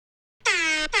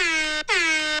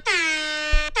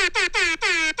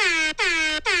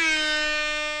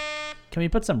Can we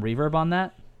put some reverb on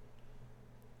that?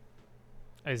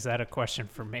 Is that a question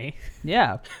for me?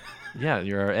 Yeah. Yeah,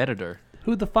 you're our editor.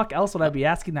 Who the fuck else would I be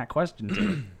asking that question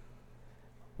to?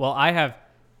 Well, I have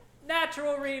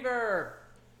natural reverb.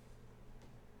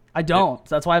 I don't.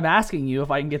 So that's why I'm asking you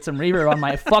if I can get some reverb on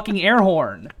my fucking air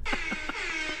horn.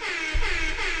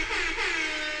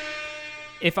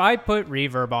 If I put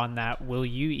reverb on that, will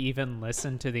you even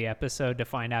listen to the episode to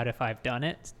find out if I've done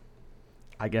it?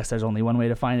 I guess there's only one way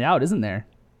to find out, isn't there?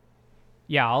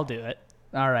 Yeah, I'll do it.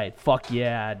 All right. Fuck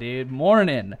yeah, dude.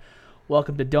 Morning.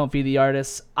 Welcome to Don't Be the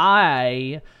Artist.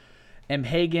 I am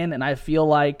Hagen, and I feel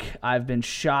like I've been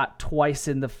shot twice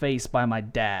in the face by my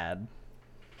dad.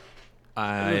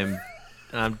 I'm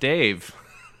Dave.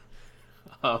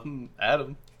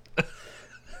 Adam.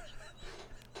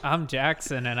 I'm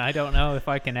Jackson, and I don't know if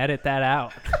I can edit that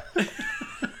out.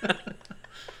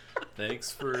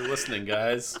 Thanks for listening,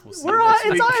 guys. We'll see We're you on.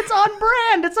 next week. It's on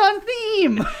brand. It's on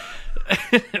theme.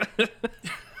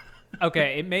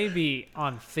 Okay, it may be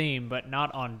on theme, but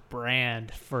not on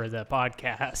brand for the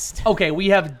podcast. Okay, we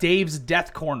have Dave's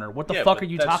Death Corner. What the Yeah, fuck but are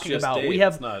you that's talking just about? Dave, We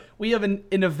have it's not- we have an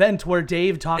event where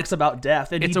Dave talks about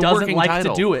death, and he it's a doesn't working like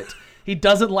title. to do it. He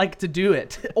doesn't like to do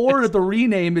it. Or the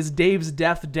rename is Dave's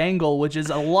Death Dangle, which is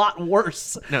a lot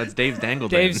worse. No, it's Dave's Dangle.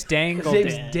 Dave's Dangle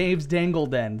Den. Dave's Dangle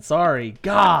Den. Sorry.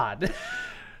 God.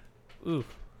 Ooh,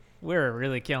 we're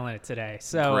really killing it today.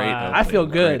 So Great I feel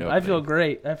good. Great I feel opening.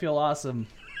 great. I feel awesome.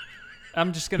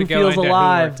 I'm just going to Who go feels into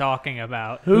alive? who we're talking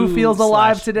about. Who feels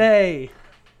alive slash- today?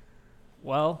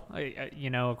 Well,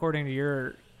 according to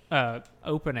your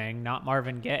opening, not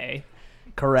Marvin Gaye.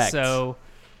 Correct. So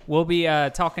we'll be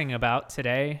talking about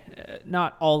today,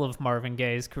 not all of Marvin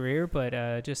Gaye's career,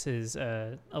 but just his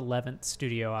 11th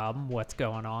studio album, What's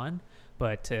Going On.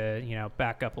 But to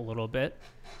back up a little bit,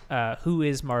 who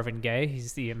is Marvin Gaye?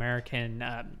 He's the American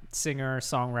singer,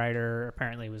 songwriter.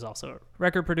 Apparently, he was also a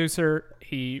record producer.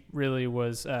 He really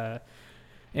was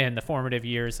in the formative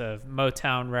years of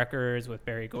Motown Records with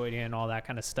Barry Goydian and all that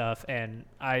kind of stuff. And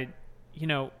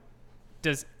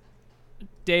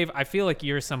Dave, I feel like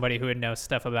you're somebody who would know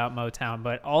stuff about Motown,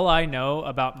 but all I know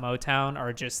about Motown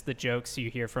are just the jokes you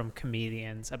hear from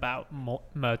comedians about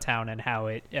Motown and how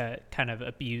it kind of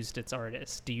abused its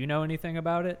artists. Do you know anything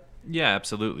about it? Yeah,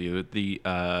 absolutely.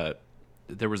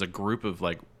 There was a group of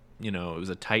it was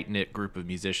a tight-knit group of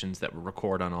musicians that would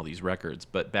record on all these records.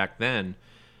 But back then,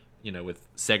 with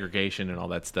segregation and all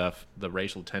that stuff, the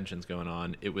racial tensions going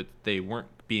on, they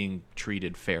weren't being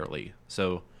treated fairly.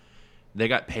 So they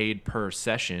got paid per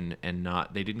session and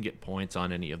they didn't get points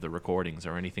on any of the recordings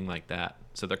or anything like that.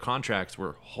 So their contracts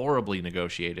were horribly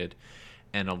negotiated,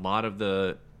 and a lot of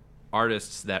the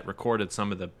artists that recorded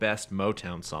some of the best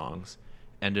Motown songs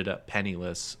ended up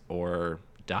penniless or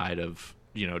died of,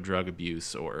 drug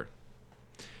abuse or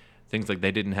things like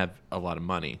they didn't have a lot of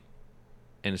money.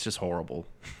 And it's just horrible.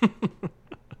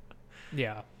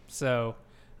 Yeah. So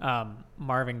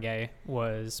Marvin Gaye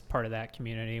was part of that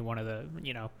community, one of the,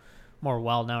 more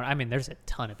well-known. I mean, there's a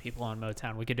ton of people on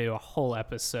Motown. We could do a whole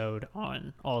episode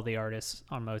on all the artists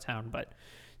on Motown, but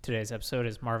today's episode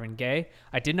is Marvin Gaye.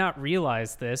 I did not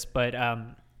realize this, but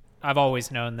I've always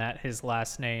known that his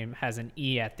last name has an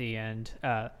E at the end.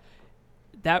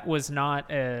 That was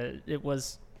not it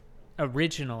was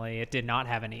originally, it did not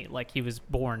have an E. Like, he was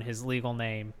born, his legal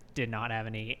name did not have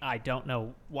an E. I don't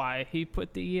know why he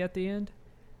put the E at the end.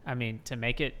 I mean, to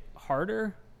make it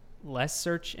harder, less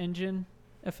search engine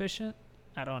efficient?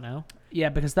 I don't know. Yeah,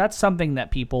 because that's something that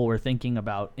people were thinking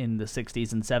about in the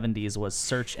 60s and 70s was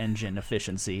search engine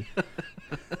efficiency.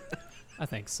 I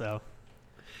think so.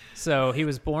 So he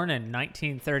was born in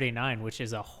 1939, which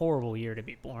is a horrible year to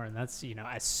be born. That's,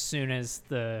 as soon as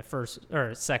the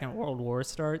Second World War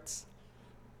starts.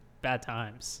 Bad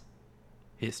times.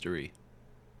 History.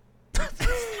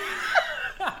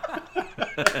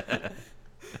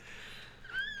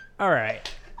 All right.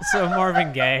 So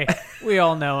Marvin Gaye, we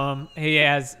all know him. He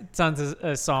has tons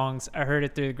of songs. I Heard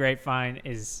It Through the Grapevine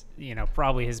is,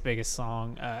 probably his biggest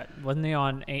song. Wasn't he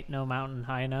on Ain't No Mountain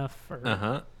High Enough?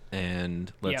 Or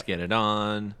And Let's Yep. Get It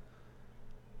On.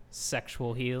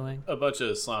 Sexual Healing. A bunch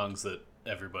of songs that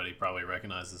everybody probably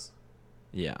recognizes.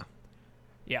 Yeah.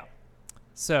 Yeah.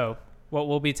 So what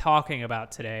we'll be talking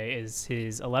about today is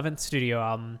his 11th studio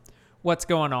album, What's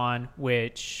Going On,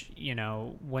 which,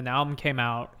 when the album came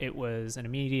out, it was an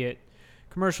immediate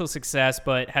commercial success,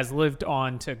 but has lived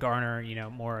on to garner,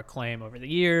 more acclaim over the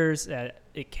years.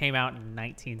 It came out in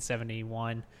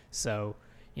 1971, so,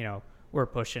 we're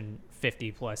pushing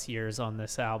 50 plus years on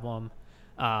this album.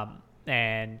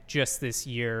 And just this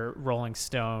year, Rolling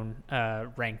Stone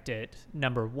ranked it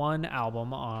number 1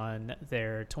 album on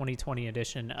their 2020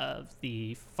 edition of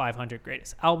the 500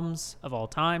 Greatest Albums of All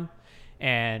Time.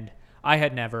 And I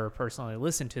had never personally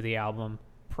listened to the album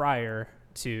prior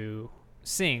to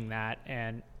seeing that.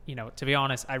 And, to be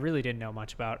honest, I really didn't know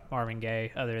much about Marvin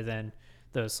Gaye other than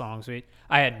those songs.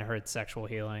 I hadn't heard Sexual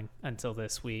Healing until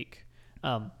this week.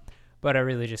 But I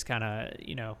really just kind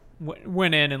of,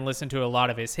 went in and listened to a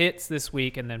lot of his hits this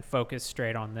week and then focused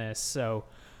straight on this. So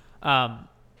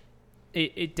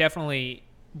it definitely,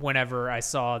 whenever I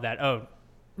saw that,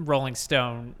 Rolling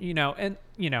Stone, and,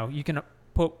 you can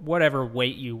put whatever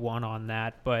weight you want on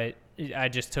that, but I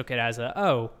just took it as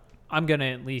I'm going to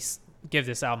at least give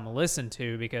this album a listen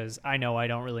to because I know I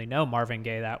don't really know Marvin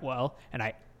Gaye that well, and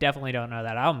I definitely don't know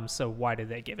that album, so why did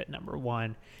they give it number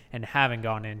 1? And having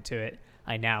gone into it,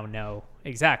 I now know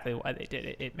exactly why they did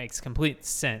it. It makes complete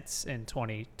sense in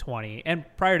 2020. And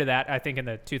prior to that, I think in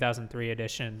the 2003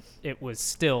 edition, it was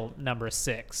still number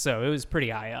 6. So it was pretty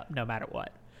high up no matter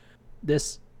what.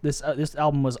 This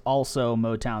album was also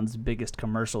Motown's biggest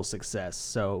commercial success.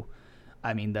 So,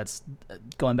 I mean, that's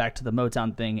going back to the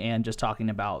Motown thing and just talking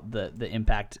about the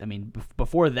impact. I mean,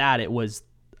 before that, it was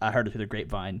I Heard It Through the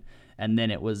Grapevine, and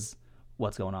then it was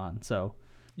What's Going On. So,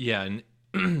 yeah, and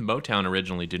Motown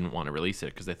originally didn't want to release it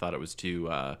because they thought it was too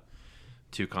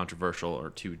controversial or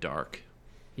too dark.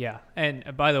 Yeah,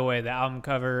 and by the way, the album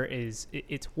cover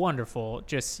it's wonderful.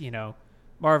 Just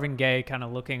Marvin Gaye kind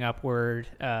of looking upward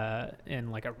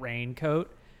in like a raincoat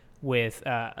with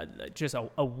just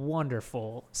a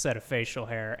wonderful set of facial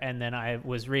hair. And then I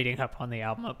was reading up on the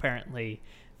album. Apparently,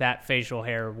 that facial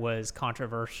hair was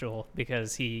controversial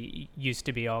because he used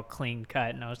to be all clean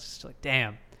cut, and I was just like,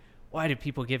 damn. Why do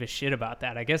people give a shit about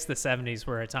that? I guess the 70s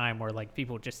were a time where like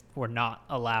people just were not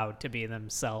allowed to be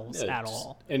themselves at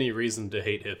all. Any reason to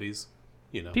hate hippies,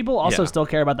 People also still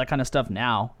care about that kind of stuff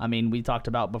now. I mean, we talked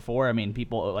about before. I mean,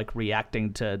 people like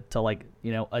reacting to like,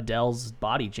 Adele's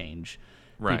body change.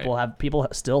 Right. People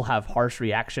still have harsh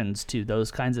reactions to those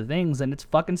kinds of things, and it's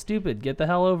fucking stupid. Get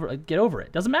over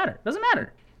it. Doesn't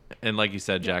matter. And like you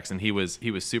said, Jackson, he was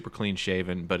super clean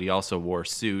shaven, but he also wore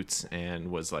suits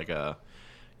and was like a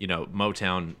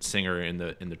Motown singer in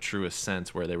the truest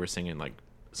sense, where they were singing like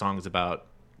songs about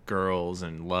girls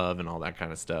and love and all that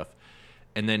kind of stuff.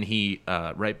 And then he,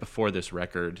 right before this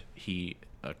record, a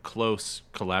close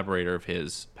collaborator of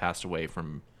his passed away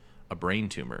from a brain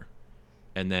tumor.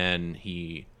 And then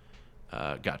he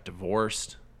got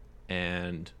divorced,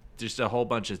 and just a whole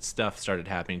bunch of stuff started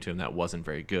happening to him that wasn't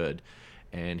very good.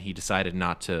 And he decided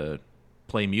not to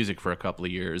play music for a couple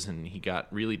of years, and he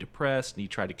got really depressed, and he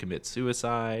tried to commit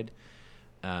suicide.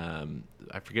 I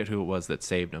forget who it was that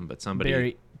saved him, but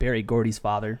somebody... Barry Gordy's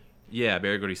father. Yeah,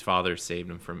 Barry Gordy's father saved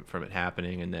him from it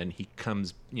happening, and then he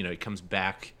comes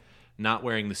back not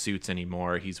wearing the suits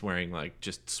anymore. He's wearing like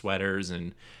just sweaters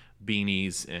and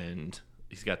beanies, and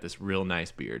he's got this real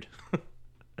nice beard.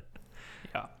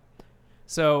 Yeah.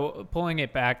 So pulling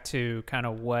it back to kind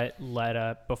of what led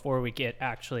up before we get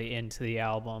actually into the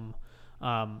album,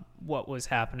 what was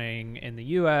happening in the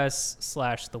U.S.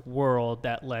 / the world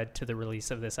that led to the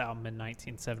release of this album in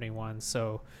 1971.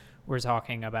 So we're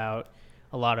talking about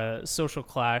a lot of social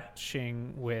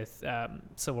clashing with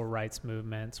civil rights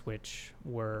movements, which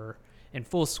were in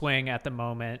full swing at the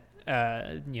moment,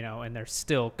 and they're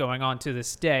still going on to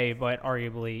this day, but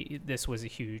arguably this was a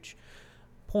huge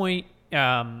point,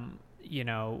 the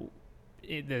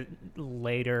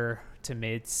later to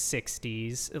mid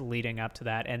 60s leading up to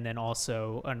that. And then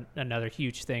also another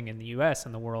huge thing in the US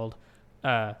and the world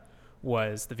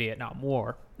was the Vietnam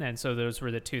War. And so those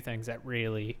were the two things that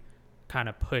really kind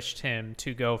of pushed him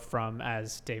to go from,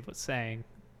 as Dave was saying,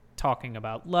 talking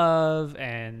about love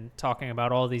and talking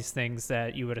about all these things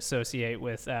that you would associate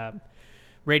with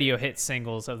radio hit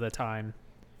singles of the time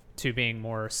to being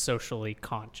more socially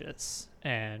conscious.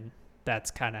 And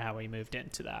that's kind of how he moved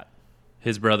into that.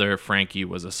 His brother Frankie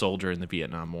was a soldier in the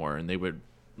Vietnam War, and they would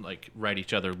like write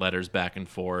each other letters back and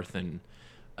forth, and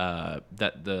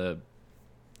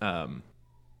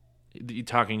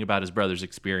talking about his brother's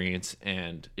experience,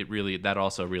 and that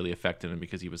also really affected him,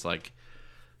 because he was like,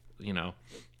 we're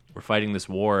fighting this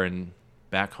war, and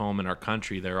back home in our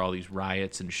country there are all these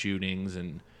riots and shootings,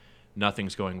 and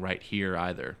nothing's going right here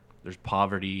either. There's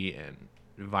poverty and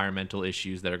environmental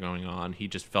issues that are going on. He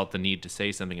just felt the need to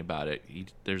say something about it.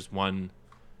 There's one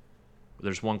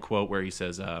quote where he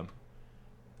says, I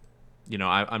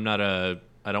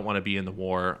don't want to be in the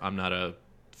war. I'm not a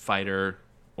fighter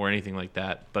or anything like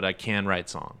that, but I can write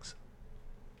songs.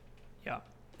 Yeah.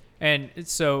 And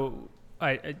so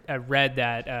I read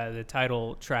that the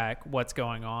title track "What's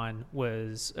Going On"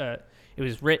 was it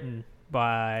was written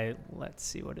by, let's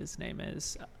see what his name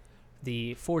is,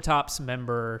 the Four Tops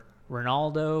member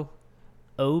Ronaldo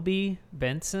Obi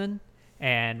Benson,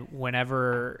 and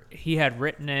whenever he had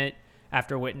written it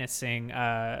after witnessing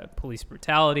police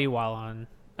brutality while on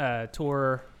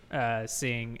tour,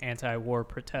 seeing anti-war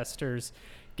protesters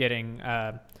getting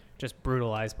just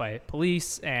brutalized by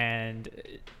police, and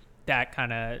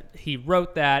that he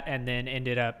wrote that and then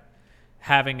ended up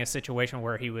having a situation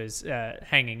where he was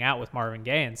hanging out with Marvin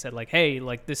Gaye and said, like, hey,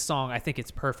 like, this song, I think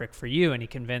it's perfect for you. And he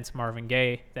convinced Marvin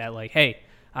Gaye that, like, hey,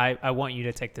 I want you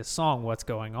to take this song, What's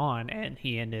Going On? And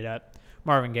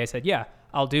Marvin Gaye said, yeah,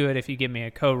 I'll do it if you give me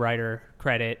a co-writer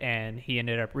credit. And he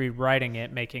ended up rewriting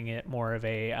it, making it more of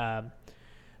a,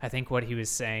 I think what he was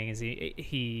saying is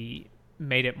he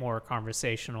made it more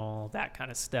conversational, that kind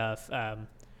of stuff,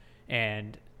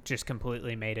 and just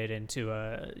completely made it into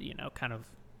a, kind of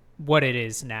what it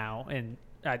is now. And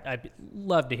I'd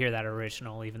love to hear that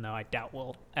original, even though I doubt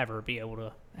we'll ever be able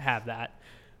to have that.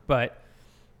 But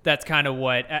that's kind of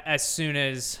what, as soon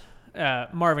as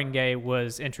Marvin Gaye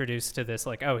was introduced to this,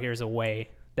 like, oh, here's a way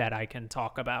that I can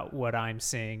talk about what I'm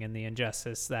seeing and the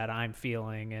injustice that I'm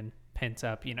feeling and pent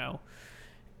up,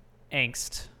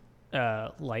 angst,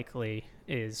 likely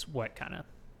is what kind of,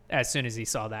 as soon as he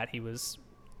saw that,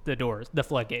 the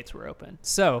floodgates were open.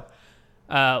 So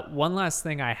one last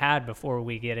thing I had before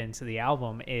we get into the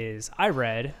album is I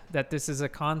read that this is a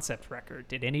concept record.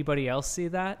 Did anybody else see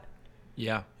that?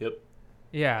 Yeah. Yep.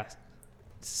 Yeah.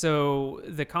 So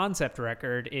the concept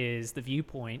record is the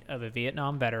viewpoint of a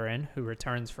Vietnam veteran who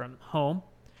returns home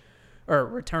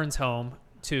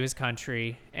to his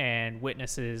country and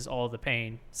witnesses all the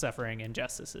pain, suffering,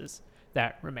 injustices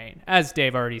that remain, as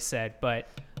Dave already said. But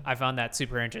I found that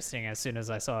super interesting as soon as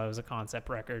I saw it was a concept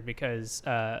record, because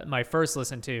my first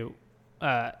listen to,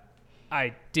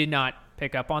 I did not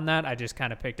pick up on that. I just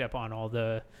kind of picked up on all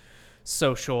the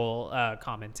social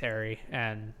commentary,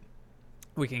 and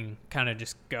we can kind of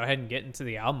just go ahead and get into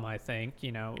the album. I think,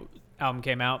 album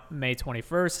came out May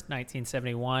 21st,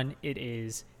 1971. It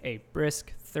is a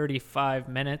brisk 35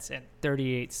 minutes and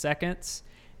 38 seconds.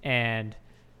 And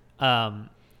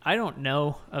I don't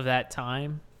know of that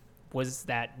time. Was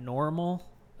that normal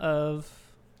of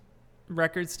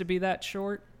records to be that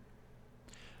short?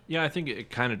 Yeah, I think it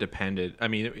kind of depended. I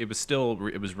mean, it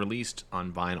was released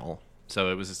on vinyl,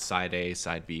 so it was a side A,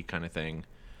 side B kind of thing.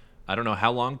 I don't know,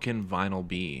 how long can vinyl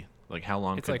be? Like, how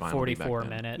long it's could like vinyl be back 44 then?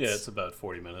 minutes. Yeah, it's about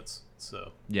 40 minutes.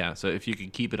 So Yeah, so if you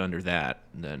could keep it under that,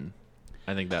 then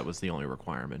I think that was the only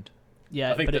requirement.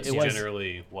 Yeah, I think but that's it was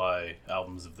generally why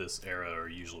albums of this era are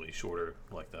usually shorter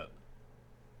like that.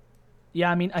 Yeah,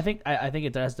 I mean, I think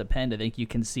it does depend. I think you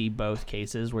can see both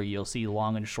cases where you'll see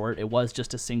long and short. It was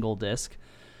just a single disc,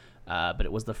 but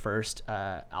it was the first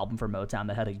album for Motown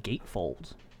that had a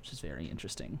gatefold, which is very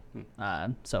interesting.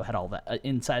 So it had all that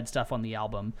inside stuff on the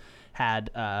album.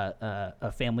 Had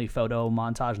a family photo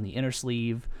montage in the inner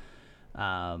sleeve.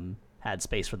 Had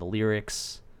space for the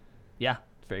lyrics. Yeah,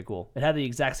 it's very cool. It had the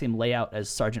exact same layout as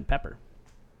Sgt. Pepper.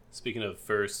 Speaking of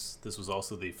firsts, this was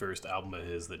also the first album of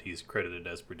his that he's credited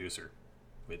as producer,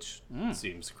 which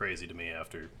seems crazy to me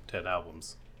after 10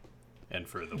 albums. And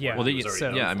for the Yeah. work Well, he was already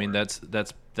known yeah, I for. mean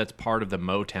that's part of the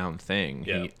Motown thing.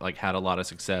 Yeah. He like had a lot of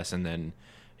success, and then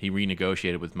he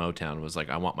renegotiated with Motown. Was like,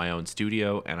 I want my own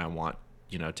studio, and I want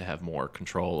to have more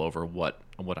control over what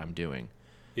I'm doing.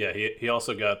 Yeah, he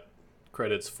also got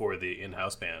credits for the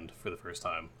in-house band for the first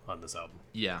time on this album.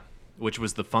 Yeah, which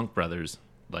was the Funk Brothers.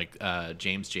 Like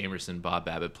James Jamerson, Bob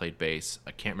Babbitt played bass.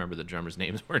 I can't remember the drummer's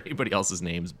names or anybody else's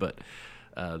names, but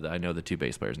I know the two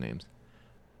bass players' names.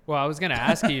 Well, I was going to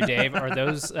ask you, Dave, are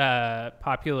those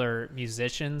popular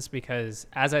musicians? Because,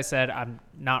 as I said, I'm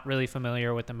not really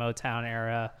familiar with the Motown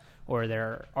era or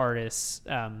their artists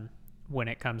when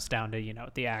it comes down to,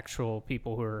 the actual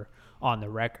people who are on the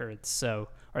records. So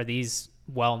are these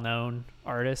well-known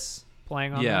artists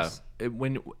playing on this?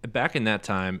 When back in that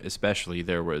time, especially,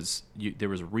 there was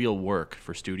real work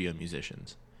for studio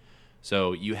musicians.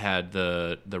 So you had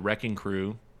the Wrecking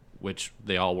Crew, which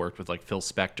they all worked with, like Phil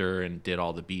Spector, and did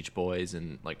all the Beach Boys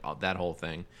and like all, that whole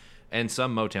thing, and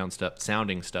some Motown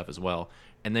sounding stuff as well.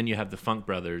 And then you have the Funk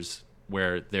Brothers,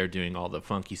 where they're doing all the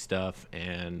funky stuff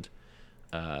and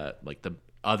like the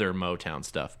other Motown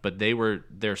stuff. But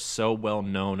they're so well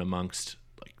known amongst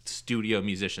like studio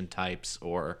musician types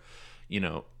or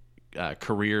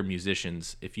career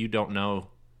musicians. If you're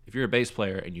a bass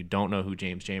player and you don't know who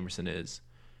James Jamerson is,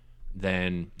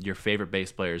 then your favorite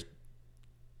bass player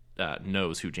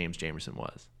knows who James Jamerson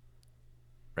was.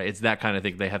 right? It's that kind of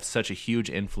thing. They have such a huge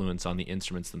influence on the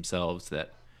instruments themselves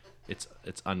that it's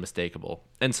unmistakable.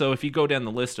 And so if you go down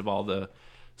the list of all the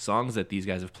songs that these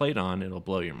guys have played on, it'll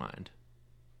blow your mind.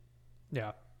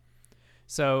 Yeah.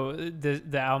 So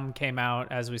the album came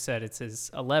out, as we said, it's his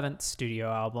 11th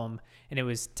studio album, and it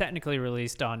was technically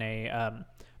released on a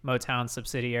Motown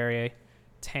subsidiary,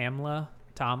 Tamla.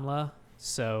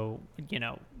 So,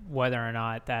 whether or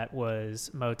not that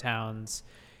was Motown's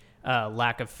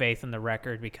lack of faith in the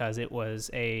record because it was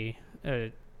a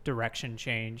direction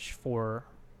change for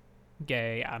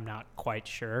Gaye, I'm not quite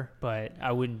sure, but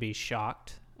I wouldn't be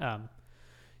shocked.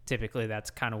 Typically, that's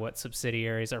kind of what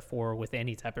subsidiaries are for with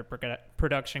any type of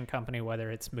production company, whether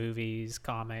it's movies,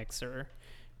 comics, or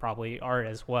probably art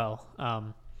as well.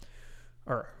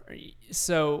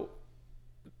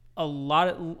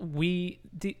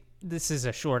 This is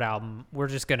a short album. We're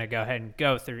just going to go ahead and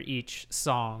go through each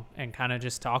song and kind of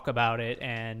just talk about it.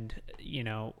 And,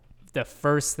 the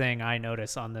first thing I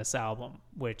notice on this album,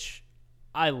 which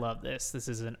I love this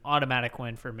is an automatic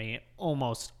win for me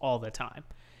almost all the time,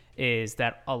 is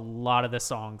that a lot of the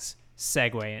songs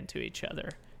segue into each other.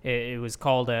 It was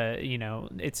called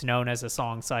it's known as a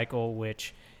song cycle,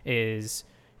 which is,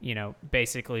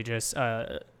 basically just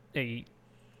a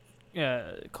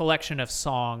collection of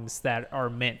songs that are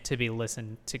meant to be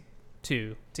listened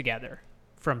to together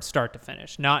from start to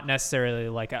finish. Not necessarily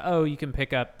like, you can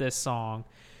pick up this song.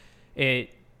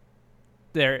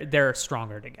 They're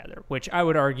stronger together, which I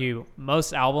would argue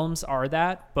most albums are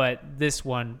that, but this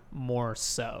one more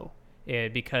so,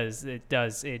 because it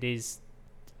does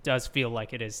feel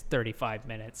like it is 35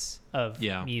 minutes of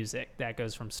music that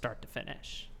goes from start to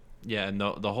finish. Yeah, and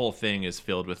the whole thing is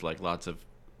filled with like lots of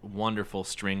wonderful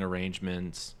string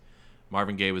arrangements.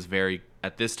 Marvin Gaye was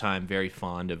at this time very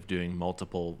fond of doing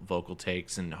multiple vocal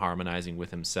takes and harmonizing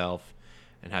with himself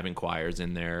and having choirs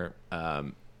in there.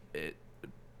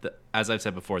 As I've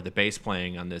said before, the bass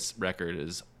playing on this record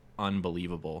is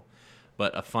unbelievable.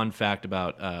 But a fun fact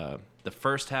about the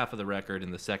first half of the record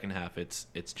and the second half, it's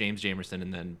James Jamerson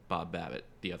and then Bob Babbitt,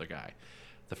 the other guy.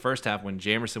 The first half, when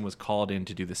Jamerson was called in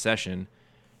to do the session,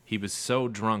 he was so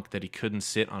drunk that he couldn't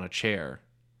sit on a chair,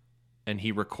 and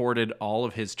he recorded all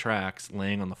of his tracks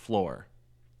laying on the floor.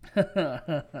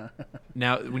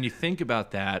 Now, when you think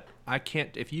about that,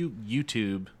 if you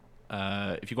go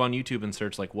on YouTube and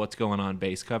search like what's going on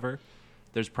bass cover,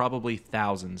 there's probably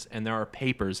thousands, and there are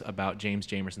papers about James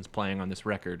Jamerson's playing on this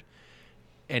record,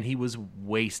 and he was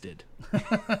wasted.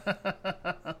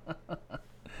 I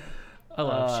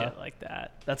love shit like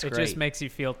that. That's great. It just makes you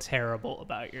feel terrible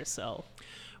about yourself.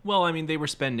 Well, I mean, they were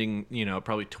spending,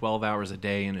 probably 12 hours a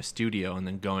day in a studio and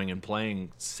then going and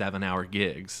playing 7-hour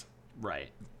gigs.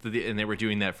 Right. And they were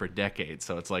doing that for decades,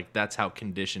 so it's like that's how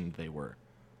conditioned they were.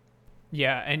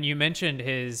 Yeah, and you mentioned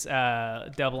his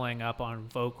doubling up on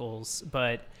vocals,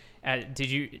 but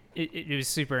it was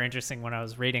super interesting when I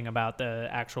was reading about the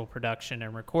actual production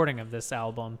and recording of this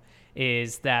album,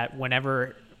 is that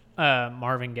whenever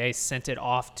Marvin Gaye sent it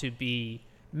off to be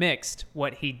mixed,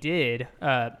 what he did,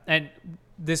 and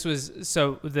this was,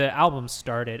 so the album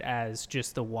started as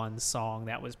just the one song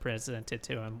that was presented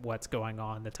to him, What's Going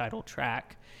On, the title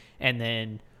track, and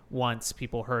then once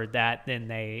people heard that, then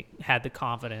they had the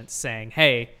confidence saying,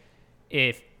 hey,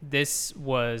 if this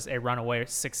was a runaway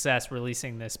success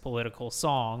releasing this political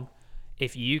song,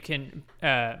 if you can,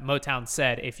 Motown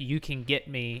said, if you can get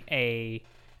me a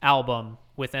album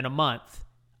within a month,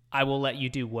 I will let you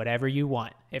do whatever you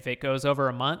want. If it goes over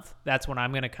a month, that's when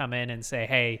I'm going to come in and say,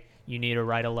 hey, you need to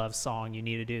write a love song. You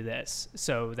need to do this.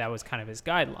 So that was kind of his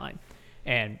guideline.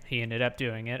 And he ended up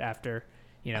doing it after,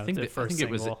 the first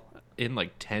single. It was in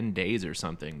like 10 days or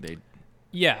something.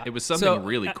 It was something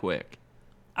really quick.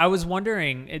 I was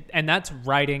wondering, and that's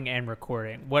writing and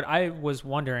recording. What I was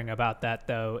wondering about that,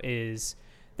 though, is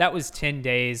that was 10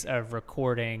 days of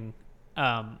recording.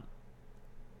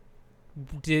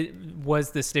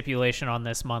 Was the stipulation on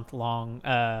this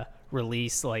month-long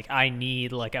release, like, I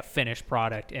need like a finished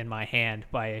product in my hand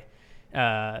by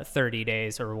 30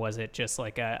 days, or was it just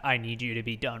like I need you to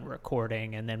be done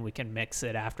recording and then we can mix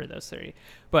it after those 30?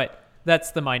 But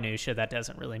that's the minutia that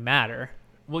doesn't really matter.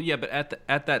 Well, yeah, but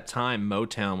at that time,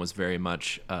 Motown was very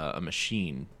much a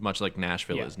machine, much like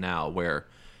Nashville is now, where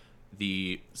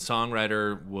the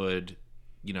songwriter would,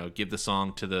 give the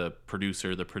song to the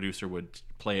producer would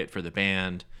play it for the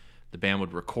band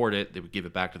would record it, they would give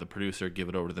it back to the producer, give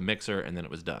it over to the mixer, and then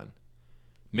it was done.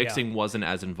 Mixing wasn't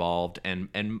as involved, and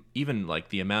even like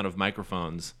the amount of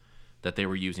microphones that they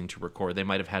were using to record, they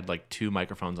might have had like 2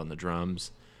 microphones on the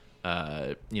drums.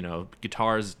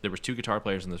 Guitars, there was 2 guitar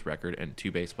players on this record and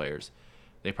 2 bass players.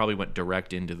 They probably went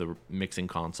direct into the mixing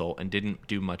console and didn't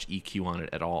do much EQ on it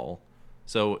at all.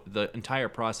 So the entire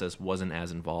process wasn't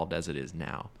as involved as it is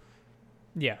now.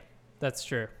 Yeah, that's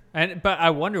true. But I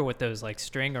wonder with those like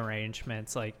string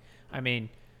arrangements, like, I mean,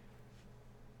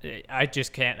 I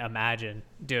just can't imagine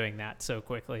doing that so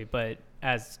quickly. But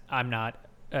as I'm not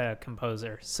a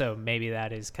composer, so maybe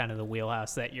that is kind of the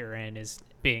wheelhouse that you're in, is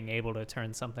being able to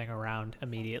turn something around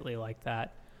immediately like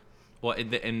that. Well,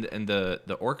 and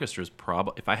the orchestra's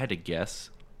probably, if I had to guess,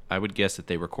 I would guess that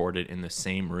they recorded in the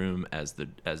same room as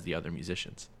the other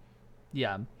musicians.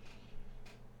 Yeah.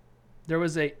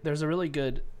 There's a really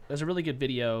good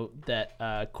video that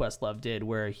Questlove did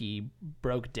where he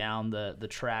broke down the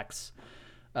tracks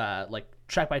like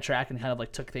track by track and kind of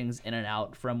like took things in and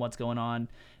out from what's going on,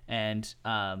 and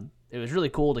it was really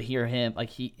cool to hear him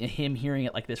hearing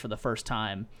it like this for the first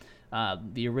time,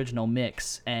 the original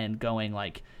mix, and going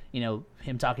like, you know,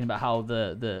 him talking about how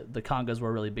the congas were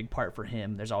a really big part for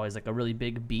him. There's always like a really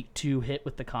big beat to hit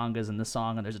with the congas in the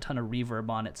song, and there's a ton of reverb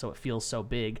on it, so it feels so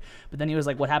big. But then he was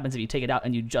like, what happens if you take it out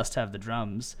and you just have the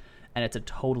drums, and it's a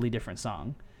totally different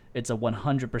song? It's a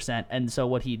 100%. And so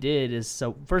what he did is,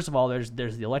 so first of all, there's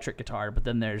the electric guitar, but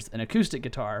then there's an acoustic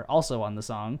guitar also on the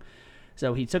song.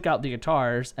 So he took out the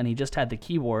guitars and he just had the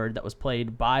keyboard that was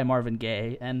played by Marvin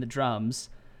Gaye and the drums,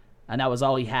 and that was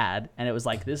all he had. And it was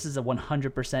like, this is a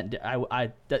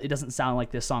 100%. It doesn't sound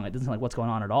like this song. It doesn't sound like what's going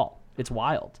on at all. It's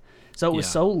wild. So it was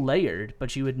so layered,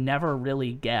 but you would never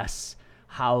really guess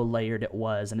how layered it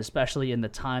was, and especially in the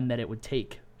time that it would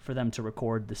take for them to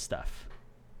record this stuff.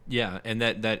 Yeah, and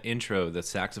that intro, the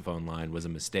saxophone line, was a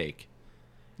mistake.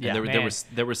 And Yeah,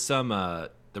 there was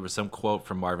some quote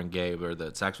from Marvin Gaye where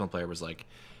the saxophone player was like,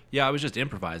 "Yeah, I was just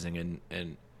improvising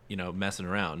and you know, messing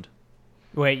around."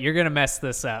 Wait, you're gonna mess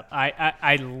this up.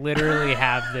 I literally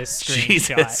have this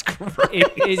screenshot. Jesus Christ.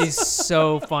 It is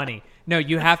so funny. No,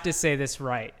 you have to say this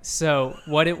right. So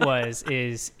what it was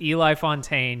is Eli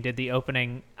Fontaine did the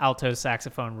opening alto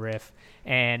saxophone riff,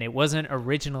 and it wasn't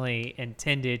originally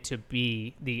intended to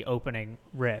be the opening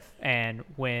riff. And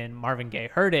when Marvin Gaye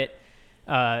heard it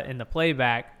in the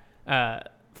playback,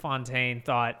 Fontaine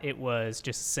thought it was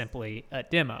just simply a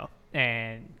demo,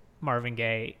 and Marvin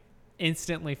Gaye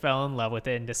instantly fell in love with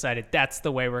it and decided that's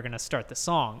the way we're going to start the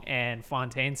song. And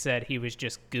Fontaine said he was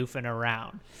just goofing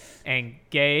around, and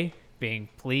Gaye, being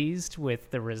pleased with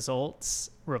the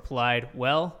results, replied,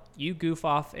 "Well, you goof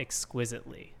off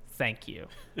exquisitely. Thank you."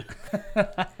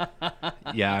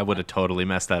 Yeah, I would have totally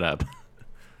messed that up.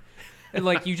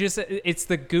 Like, it's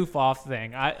the goof off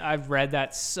thing. I've read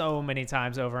that so many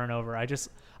times over and over.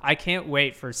 I can't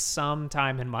wait for some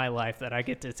time in my life that I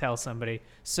get to tell somebody,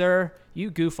 "Sir, you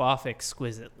goof off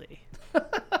exquisitely."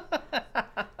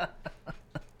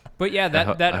 But yeah,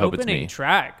 that opening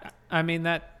track, I mean,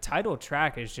 that title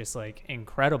track is just like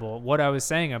incredible. What I was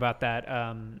saying about that,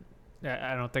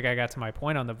 I don't think I got to my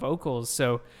point on the vocals.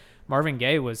 So Marvin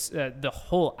Gaye was, the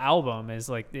whole album is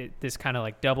like this kind of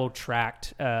like double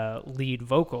tracked lead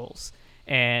vocals.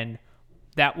 And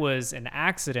that was an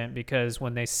accident, because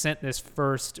when they sent this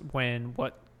first, when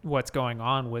What's Going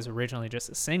On was originally just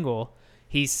a single,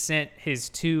 he sent his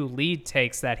 2 lead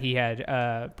takes that he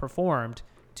had performed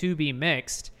to be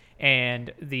mixed,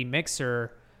 and the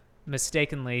mixer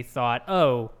mistakenly thought,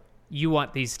 "Oh, you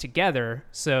want these together,"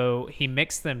 so he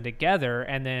mixed them together.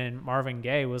 And then Marvin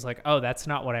Gaye was like, "Oh, that's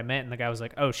not what I meant." And the guy was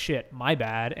like, "Oh shit, my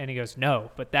bad." And he goes, "No,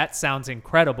 but that sounds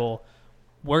incredible.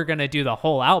 We're gonna do the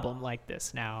whole album like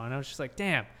this now." And I was just like,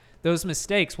 damn, those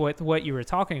mistakes, what you were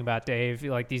talking about, Dave,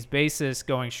 like these bassists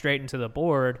going straight into the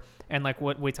board, and like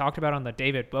what we talked about on the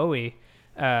David Bowie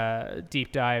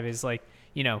deep dive is like,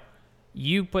 you know,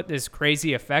 you put this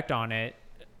crazy effect on it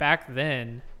back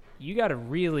then, you got to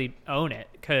really own it,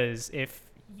 because if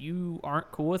you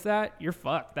aren't cool with that, you're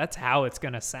fucked. That's how it's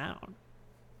gonna sound.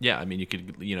 Yeah, I mean, it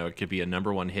could be a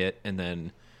number 1 hit, and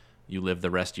then you live the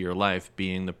rest of your life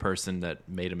being the person that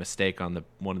made a mistake on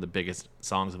one of the biggest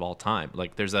songs of all time.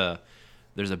 Like there's a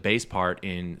bass part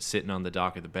in Sitting on the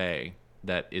Dock of the Bay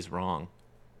that is wrong,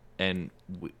 and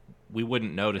we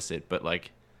wouldn't notice it, but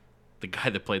like the guy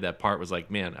that played that part was like,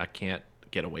 "Man, I can't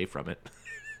get away from it."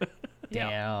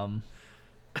 Damn.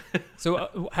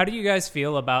 So how do you guys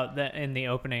feel about that in the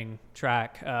opening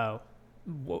track? How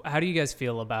do you guys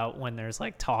feel about when there's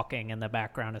like talking in the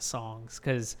background of songs?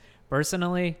 Because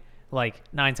personally, like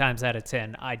 9 times out of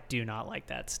 10, I do not like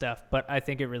that stuff, but I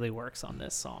think it really works on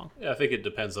this song. Yeah, I think it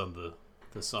depends on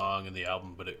the song and the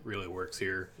album, but it really works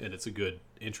here, and it's a good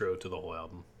intro to the whole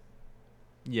album.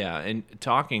 Yeah, and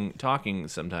talking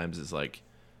sometimes is like,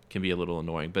 can be a little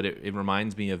annoying, but it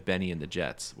reminds me of Benny and the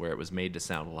Jets, where it was made to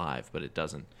sound live, but it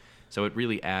doesn't. So it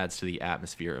really adds to the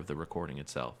atmosphere of the recording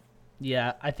itself.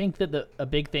 Yeah, I think that a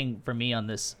big thing for me on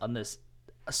this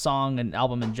song and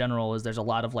album in general is there's a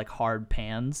lot of like hard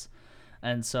pans.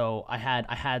 And so I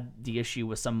had the issue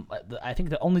with I think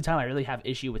the only time I really have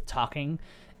issue with talking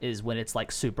is when it's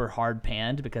like super hard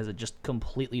panned, because it just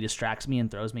completely distracts me and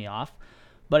throws me off.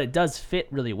 But it does fit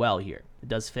really well here. It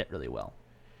does fit really well.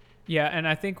 Yeah, and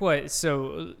I think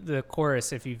so the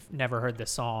chorus, if you've never heard the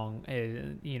song,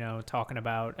 is, talking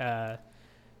about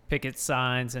picket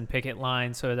signs and picket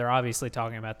lines. So they're obviously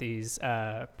talking about these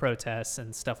protests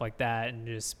and stuff like that, and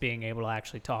just being able to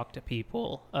actually talk to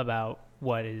people about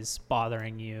what is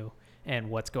bothering you and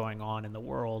what's going on in the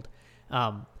world.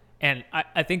 And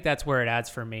I think that's where it adds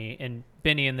for me. And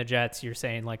Benny and the Jets, you're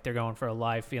saying like they're going for a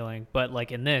live feeling, but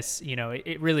like in this,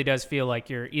 it really does feel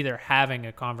like you're either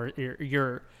having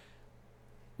you're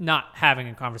not having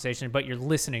a conversation, but you're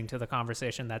listening to the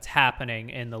conversation that's happening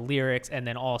in the lyrics. And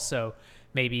then also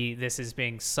maybe this is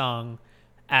being sung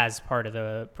as part of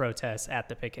the protest at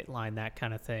the picket line, that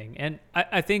kind of thing. And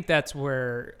I think that's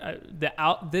where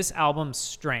this album's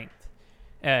strength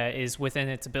is within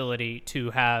its ability to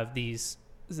have the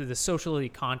socially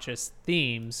conscious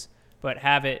themes, but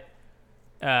have it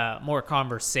more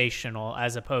conversational,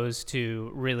 as opposed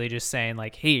to really just saying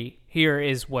like, hey, here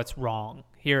is what's wrong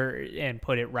here, and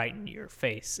put it right in your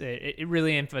face. It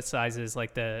really emphasizes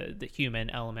like the human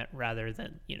element rather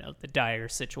than, the dire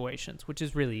situations, which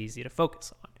is really easy to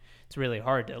focus on. It's really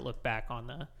hard to look back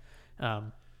on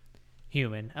the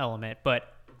human element.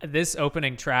 But this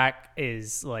opening track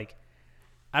is like,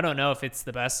 I don't know if it's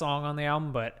the best song on the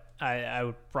album, but I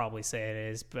would probably say it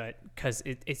is, but because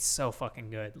it's so fucking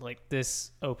good. Like,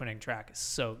 this opening track is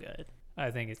so good.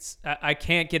 I think I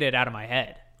can't get it out of my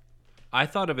head. I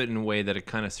thought of it in a way that it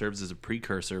kind of serves as a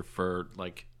precursor for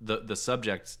like the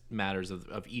subject matters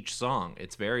of each song.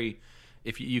 It's very,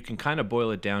 if you can kind of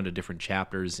boil it down to different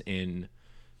chapters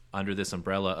under this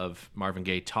umbrella of Marvin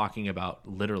Gaye talking about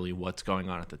literally what's going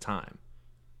on at the time.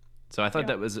 So I thought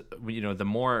that was, the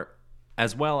more,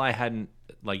 as well, I hadn't,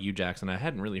 like you, Jackson, I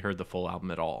hadn't really heard the full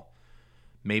album at all.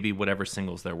 Maybe whatever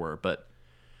singles there were, but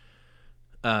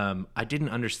I didn't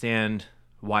understand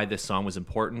why this song was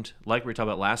important. Like we were talking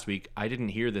about last week, I didn't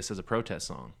hear this as a protest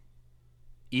song.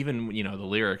 Even, the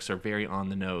lyrics are very on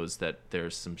the nose that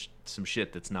there's some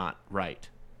shit that's not right.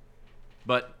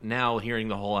 But now hearing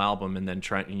the whole album and then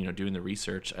trying, doing the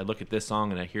research, I look at this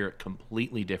song and I hear it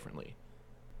completely differently.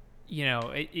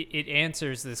 It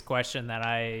answers this question that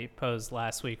I posed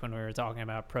last week when we were talking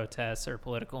about protests or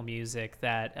political music,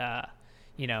 that,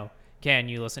 can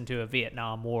you listen to a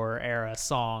Vietnam War era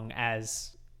song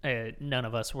as none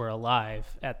of us were alive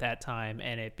at that time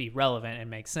and it be relevant and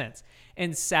make sense?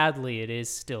 And sadly, it is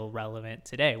still relevant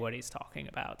today, what he's talking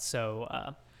about. So,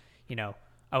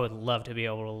 I would love to be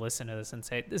able to listen to this and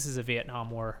say, this is a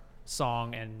Vietnam War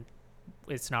song and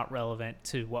it's not relevant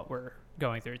to what we're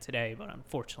going through today, but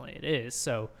unfortunately it is.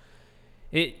 So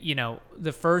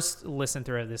the first listen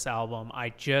through of this album, I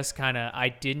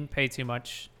didn't pay too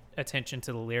much attention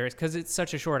to the lyrics because it's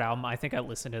such a short album. I think I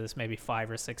listened to this maybe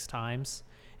 5 or 6 times,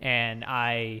 and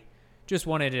I just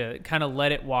wanted to kind of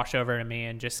let it wash over to me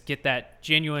and just get that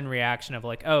genuine reaction of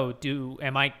like, oh,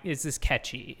 is this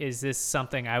catchy? Is this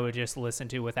something I would just listen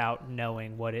to without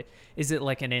knowing is it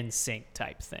like an NSYNC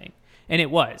type thing? And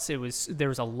there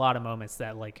was a lot of moments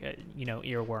that like,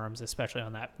 earworms, especially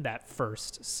on that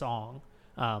first song.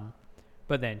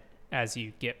 But then as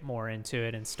you get more into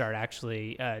it and start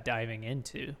actually diving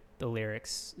into the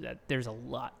lyrics, there's a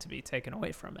lot to be taken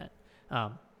away from it.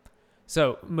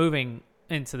 So moving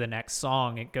into the next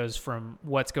song, it goes from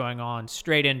what's going on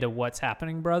straight into what's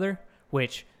happening, brother,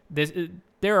 which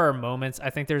there are moments, I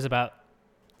think there's about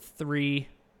 3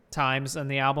 times in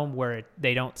the album where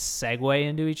they don't segue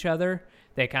into each other.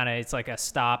 It's like a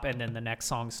stop and then the next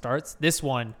song starts. This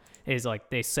one is like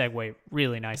they segue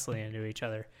really nicely into each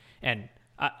other. And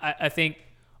I think,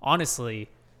 honestly,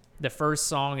 the first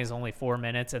song is only 4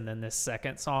 minutes and then this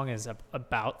second song is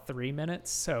about 3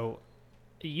 minutes. So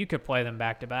you could play them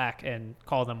back to back and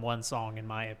call them one song, in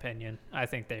my opinion. I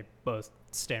think they both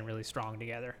stand really strong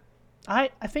together. I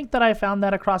think that I found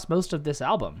that across most of this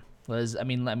album. I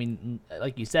mean,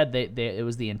 like you said, it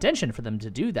was the intention for them to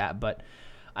do that, but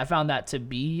I found that to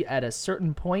be at a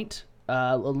certain point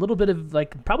a little bit of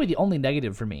like probably the only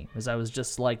negative for me, is I was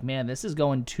just like, man, this is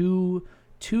going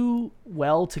too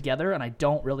well together, and I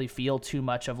don't really feel too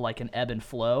much of like an ebb and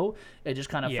flow. It just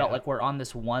kind of felt like we're on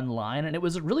this one line, and it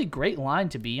was a really great line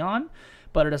to be on,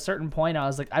 but at a certain point I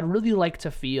was like, I'd really like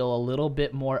to feel a little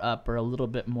bit more up or a little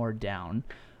bit more down.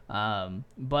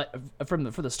 But for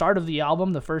the start of the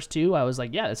album, the first 2, I was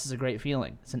like, yeah, this is a great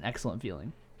feeling. It's an excellent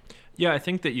feeling. Yeah, I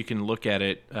think that you can look at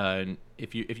it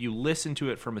if you listen to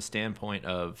it from a standpoint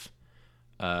of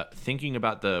thinking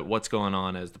about the what's going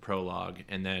on as the prologue,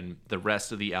 and then the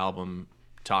rest of the album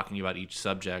talking about each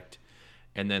subject,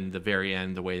 and then the very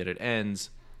end, the way that it ends,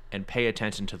 and pay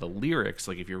attention to the lyrics.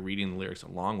 Like if you're reading the lyrics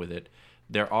along with it,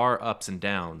 there are ups and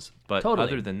downs, but Totally.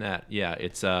 other than that, yeah,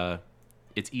 it's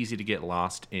easy to get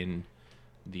lost in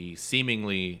the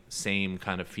seemingly same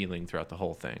kind of feeling throughout the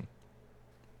whole thing.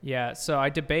 Yeah, so I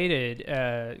debated,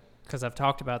 because I've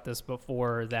talked about this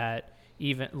before, that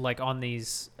even like on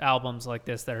these albums like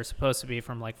this that are supposed to be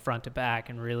from like front to back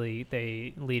and really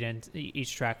they lead into,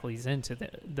 each track leads into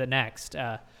the next,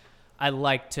 I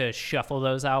like to shuffle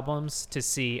those albums to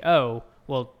see, oh,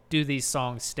 well, do these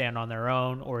songs stand on their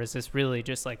own, or is this really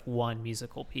just like one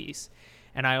musical piece?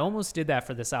 And I almost did that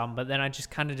for this album, but then I just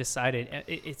kind of decided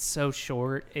it's so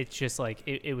short. It's just like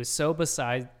it was so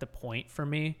beside the point for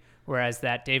me. Whereas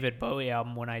that David Bowie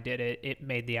album, when I did it, it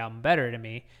made the album better to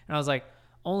me. And I was like,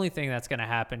 only thing that's going to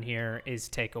happen here is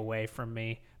take away from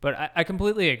me. But I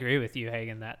completely agree with you,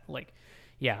 Hagen, that like,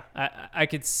 yeah, I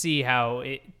could see how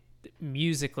it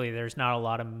musically there's not a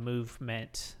lot of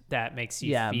movement that makes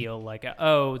you feel like,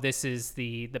 oh, this is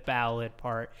the ballad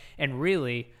part. And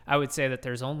really, I would say that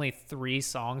there's only 3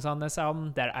 songs on this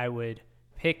album that I would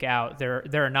pick out. There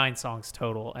are 9 songs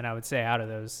total, and I would say out of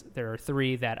those there are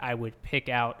 3 that I would pick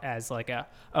out as like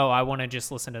I want to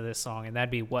just listen to this song, and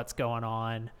that'd be What's Going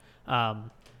On,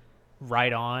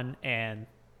 Right On, and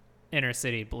Inner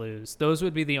City Blues. Those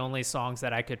would be the only songs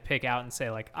that I could pick out and say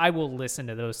like I will listen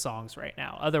to those songs right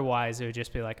now. Otherwise it would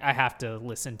just be like I have to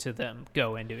listen to them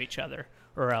go into each other,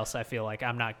 or else I feel like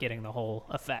I'm not getting the whole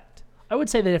effect. I would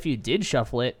say that if you did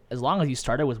shuffle it, as long as you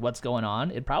started with What's Going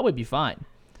On, it'd probably be fine.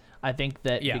 I think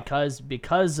that because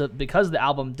the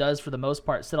album does for the most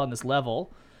part sit on this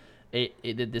level,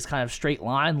 this kind of straight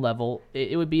line level,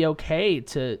 it would be okay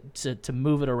to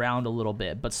move it around a little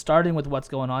bit. But starting with What's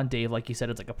Going On, Dave, like you said,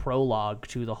 it's like a prologue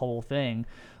to the whole thing.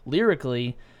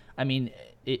 Lyrically, I mean,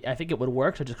 I think it would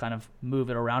work to just kind of move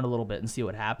it around a little bit and see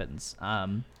what happens. I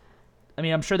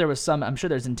mean, I'm sure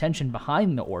there's intention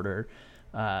behind the order.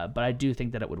 But I do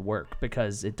think that it would work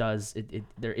because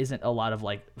there isn't a lot of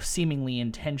like seemingly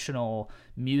intentional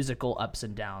musical ups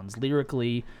and downs.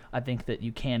 Lyrically, I think that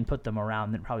you can put them around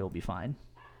and it probably will be fine.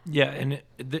 Yeah, and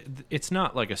it's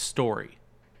not like a story.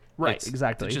 Right,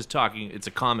 exactly. It's just talking, it's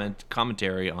a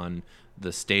commentary on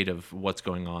the state of what's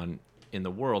going on in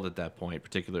the world at that point,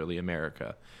 particularly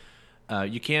America. I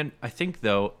think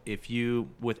though,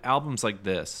 with albums like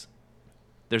this,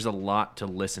 there's a lot to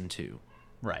listen to.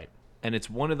 Right. And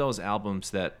it's one of those albums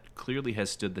that clearly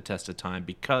has stood the test of time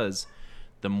because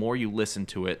the more you listen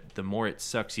to it, the more it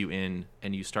sucks you in,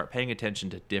 and you start paying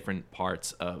attention to different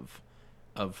parts of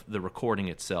the recording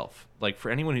itself. Like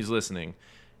for anyone who's listening,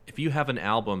 if you have an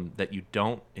album that you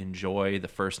don't enjoy the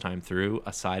first time through,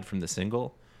 aside from the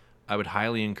single, I would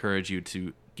highly encourage you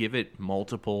to give it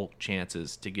multiple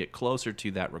chances to get closer to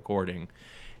that recording.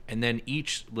 And then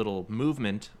each little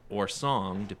movement or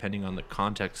song, depending on the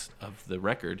context of the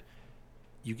record,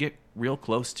 you get real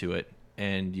close to it,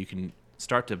 and you can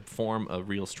start to form a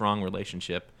real strong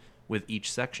relationship with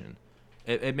each section.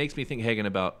 It makes me think, Hagen,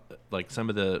 about like some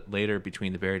of the later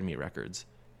Between the Buried and Me records,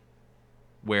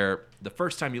 where the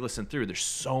first time you listen through, there's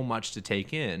so much to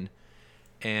take in,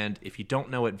 and if you don't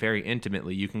know it very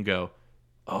intimately, you can go,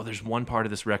 oh, there's one part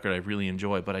of this record I really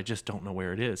enjoy, but I just don't know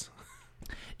where it is.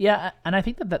 Yeah, and I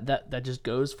think that just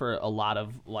goes for a lot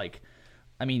of like,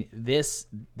 I mean, this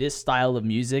style of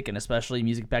music, and especially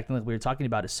music back then that we were talking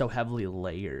about, is so heavily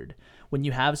layered. When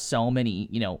you have so many,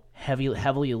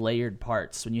 heavily layered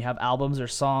parts, when you have albums or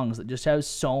songs that just have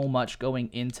so much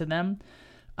going into them,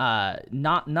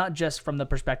 not just from the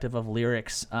perspective of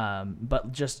lyrics,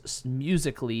 but just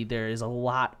musically, there is a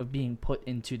lot of being put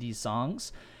into these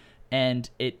songs,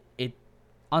 and it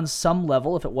on some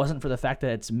level, if it wasn't for the fact that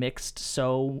it's mixed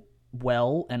so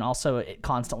well, and also it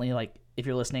constantly, like, if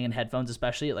you're listening in headphones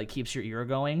especially, it like keeps your ear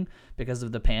going because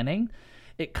of the panning.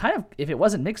 It kind of, if it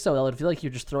wasn't mixed so well, it'd feel like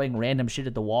you're just throwing random shit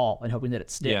at the wall and hoping that it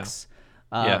sticks.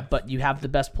 Yeah. But you have the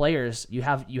best players, you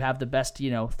have the best,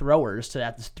 throwers to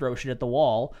have to throw shit at the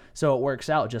wall, so it works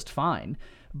out just fine.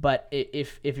 But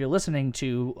if you're listening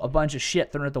to a bunch of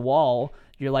shit thrown at the wall,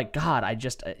 you're like, God,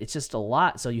 it's just a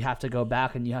lot. So you have to go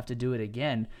back and you have to do it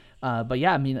again. But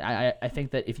yeah, I mean, I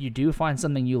think that if you do find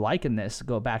something you like in this,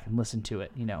 go back and listen to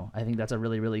it. I think that's a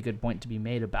really, really good point to be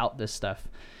made about this stuff,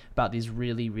 about these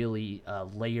really, really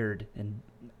layered, and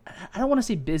I don't want to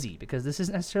say busy because this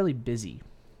isn't necessarily busy.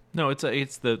 No, it's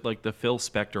the Phil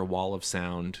Spector wall of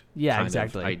sound kind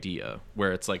of idea,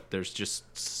 where it's like there's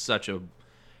just such a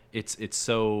it's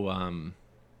so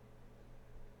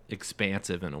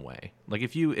expansive in a way. Like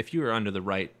if you are under the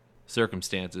right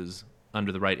circumstances,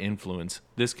 under the right influence,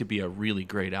 this could be a really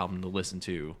great album to listen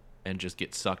to and just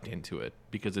get sucked into it,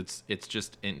 because it's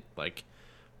just in like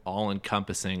all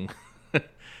encompassing.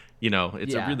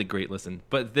 It's a really great listen.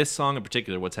 But this song in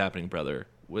particular, What's Happening, Brother,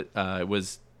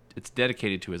 it's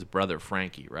dedicated to his brother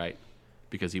Frankie, right?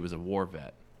 Because he was a war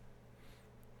vet.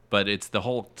 But it's the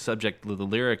whole subject. The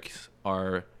lyrics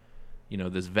are,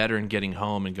 this veteran getting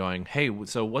home and going, hey,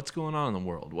 so what's going on in the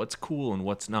world? What's cool and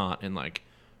what's not? And like,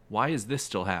 why is this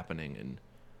still happening? And,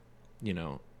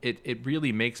 it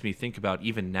really makes me think about,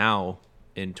 even now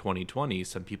in 2020,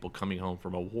 some people coming home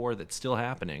from a war that's still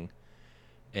happening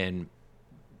and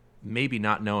maybe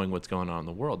not knowing what's going on in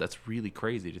the world. That's really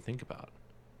crazy to think about.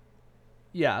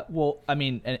 Yeah, well, I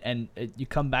mean, and you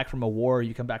come back from a war,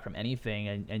 you come back from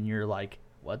anything, and you're like,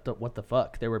 what the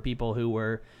fuck? There were people who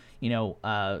were,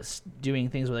 doing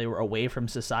things where they were away from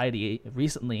society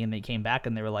recently, and they came back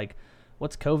and they were like,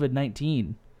 what's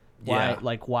COVID-19?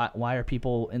 Why are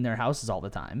people in their houses all the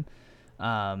time?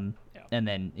 And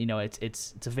then,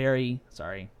 it's a very,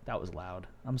 sorry, that was loud.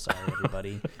 I'm sorry,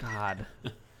 everybody. God,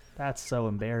 that's so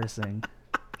embarrassing.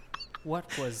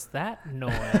 What was that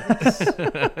noise?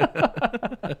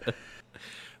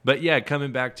 But yeah,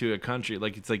 coming back to a country,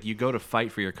 like it's like you go to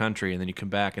fight for your country and then you come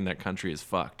back and that country is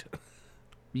fucked.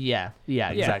 Yeah,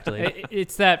 exactly.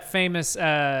 It's that famous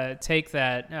take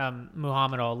that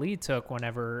Muhammad Ali took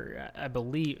whenever, I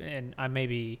believe, and I may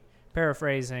be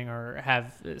paraphrasing or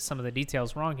have some of the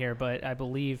details wrong here, but I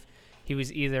believe he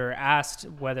was either asked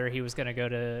whether he was going to go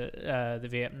to the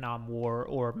Vietnam War,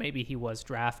 or maybe he was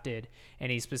drafted,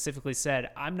 and he specifically said,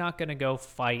 I'm not going to go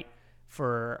fight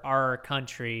for our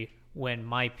country when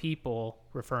my people,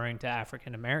 referring to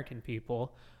African American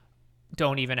people,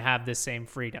 don't even have the same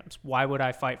freedoms. Why would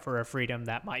I fight for a freedom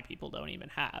that my people don't even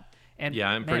have? And yeah,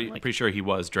 I'm pretty sure he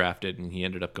was drafted, and he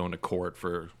ended up going to court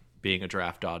for being a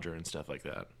draft dodger and stuff like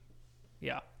that.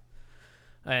 Yeah.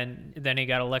 And then he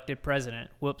got elected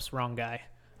president. Whoops, wrong guy.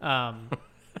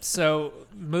 So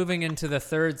moving into the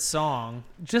third song,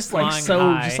 so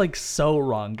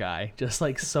wrong guy.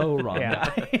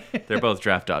 Guy. They're both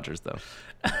draft dodgers, though.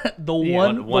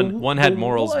 One had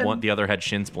morals, the other had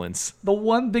shin splints. The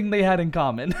one thing they had in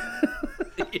common.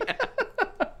 Yeah.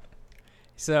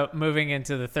 So moving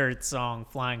into the third song,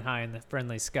 Flying High in the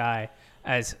Friendly Sky,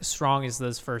 as strong as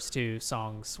those first two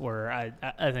songs were,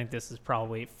 I think this is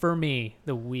probably, for me,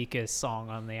 the weakest song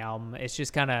on the album. It's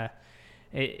just kind of,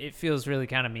 it feels really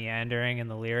kind of meandering in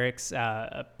the lyrics.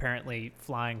 Apparently,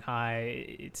 Flying High,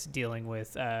 it's dealing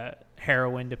with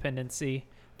heroin dependency,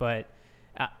 but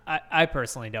I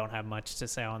personally don't have much to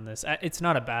say on this. It's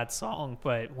not a bad song,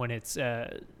 but when it's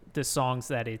the songs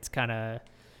that it's kind of,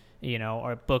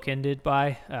 are bookended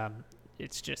by,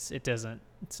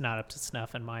 it's not up to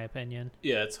snuff in my opinion.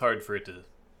 Yeah, it's hard for it to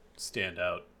stand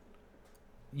out.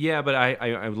 Yeah, but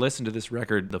I listened to this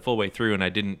record the full way through, and I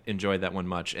didn't enjoy that one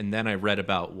much. And then I read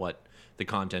about what the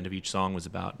content of each song was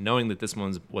about, knowing that this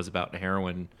one was about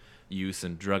heroin use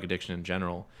and drug addiction in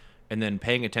general. And then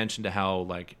paying attention to how,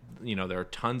 there are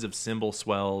tons of cymbal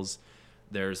swells.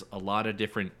 There's a lot of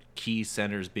different key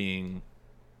centers being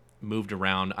moved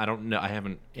around. I don't know. I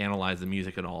haven't analyzed the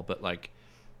music at all, but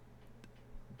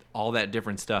all that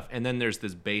different stuff. And then there's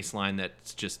this bass line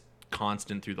that's just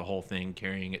constant through the whole thing,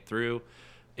 carrying it through.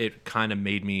 It kind of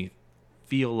made me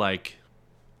feel like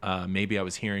maybe I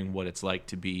was hearing what it's like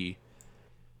to be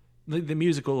the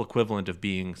musical equivalent of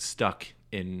being stuck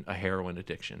in a heroin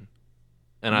addiction.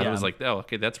 And I was like, oh,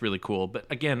 okay, that's really cool. But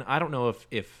again, I don't know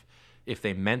if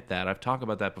they meant that. I've talked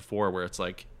about that before, where it's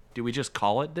like, do we just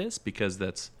call it this because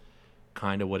that's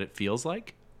kind of what it feels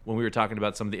like? When we were talking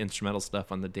about some of the instrumental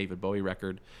stuff on the David Bowie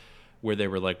record, where they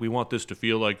were like, we want this to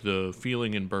feel like the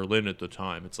feeling in Berlin at the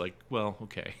time. It's like, well,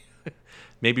 okay.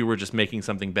 Maybe we're just making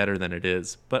something better than it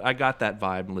is. But I got that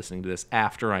vibe listening to this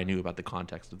after I knew about the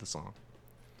context of the song.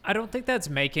 I don't think that's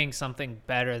making something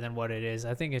better than what it is.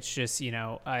 I think it's just,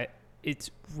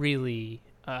 it's really,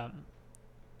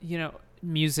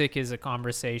 music is a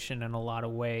conversation in a lot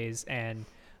of ways. And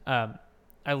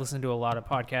I listen to a lot of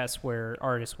podcasts where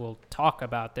artists will talk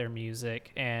about their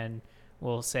music and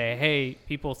will say, hey,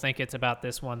 people think it's about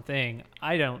this one thing.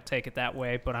 I don't take it that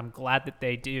way, but I'm glad that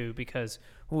they do, because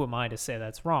who am I to say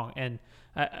that's wrong? And,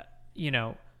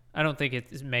 I don't think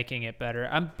it's making it better.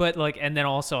 And then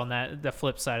also on the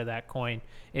flip side of that coin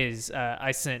is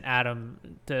I sent Adam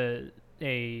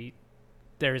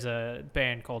there's a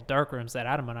band called Dark Rooms that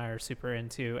Adam and I are super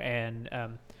into,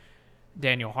 and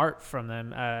Daniel Hart from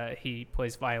them, he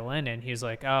plays violin, and he's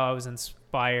like, oh, I was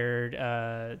inspired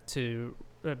to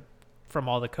from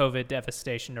all the COVID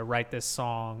devastation to write this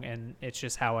song, and it's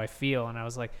just how I feel. And I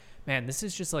was like, man, this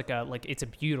is just like it's a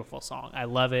beautiful song. I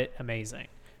love it, amazing.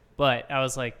 But I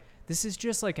was like, this is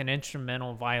just like an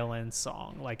instrumental violin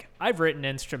song. Like, I've written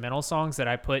instrumental songs that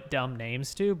I put dumb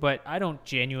names to, but I don't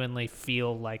genuinely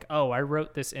feel like, oh, I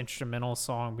wrote this instrumental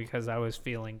song because I was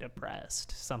feeling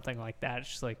depressed, something like that. It's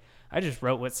just like, I just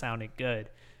wrote what sounded good.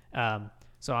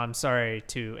 So I'm sorry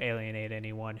to alienate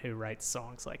anyone who writes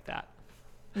songs like that.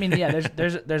 I mean, yeah,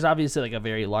 there's obviously like a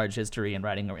very large history in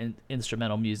writing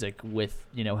instrumental music with,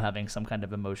 you know, having some kind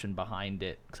of emotion behind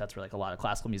it, because that's where like a lot of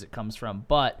classical music comes from.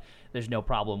 But there's no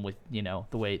problem with, you know,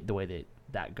 the way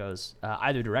that goes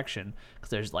either direction, because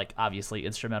there's like obviously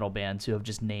instrumental bands who have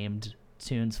just named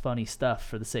tunes funny stuff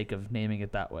for the sake of naming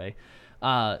it that way.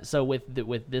 So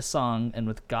with this song and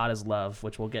with God Is Love,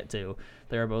 which we'll get to,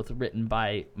 they are both written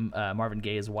by Marvin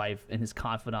Gaye's wife and his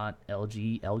confidant,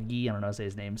 LG, I don't know how to say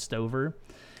his name, Stover.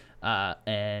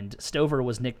 And Stover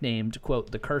was nicknamed,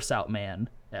 quote, the curse out man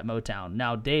at Motown.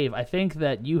 Now, Dave, I think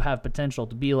that you have potential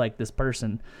to be like this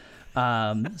person.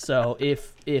 So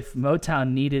if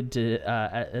Motown needed to,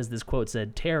 as this quote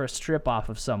said, tear a strip off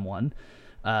of someone,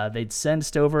 they'd send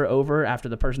Stover over after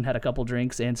the person had a couple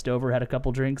drinks and Stover had a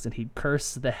couple drinks, and he'd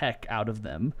curse the heck out of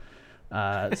them.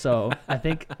 So I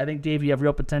think Dave, you have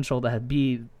real potential to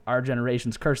be our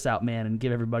generation's curse out man and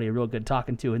give everybody a real good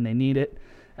talking to when they need it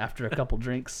after a couple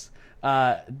drinks.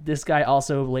 This guy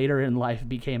also later in life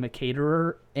became a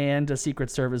caterer and a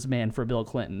Secret Service man for Bill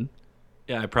Clinton.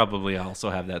 Yeah, I probably also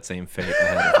have that same fate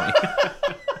ahead of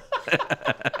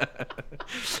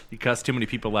me. You cuss too many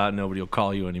people out, nobody will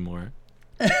call you anymore.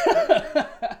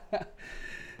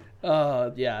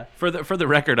 Yeah. For the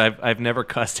record, I've never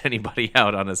cussed anybody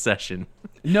out on a session.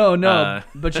 No,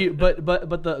 but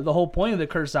the whole point of the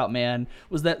curse out man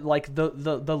was that like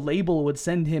the label would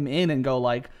send him in and go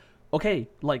like, okay,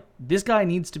 like this guy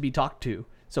needs to be talked to,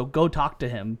 so go talk to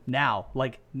him now.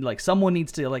 Like someone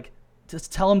needs to like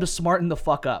just tell him to smarten the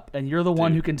fuck up, and you're the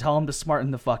one who can tell him to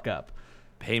smarten the fuck up.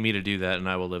 Pay me to do that, and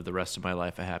I will live the rest of my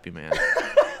life a happy man.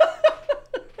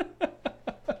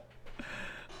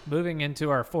 Moving into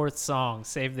our fourth song,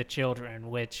 Save the Children,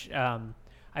 which I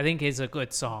think is a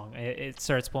good song. It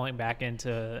starts pulling back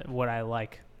into what I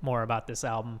like more about this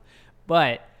album.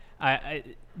 But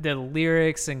the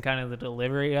lyrics and kind of the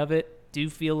delivery of it do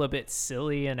feel a bit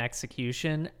silly in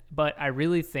execution, but I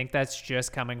really think that's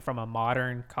just coming from a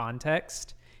modern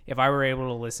context. If I were able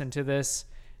to listen to this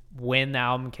when the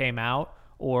album came out,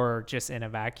 or just in a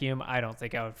vacuum, I don't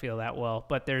think I would feel that well.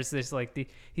 But there's this like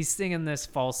he's singing this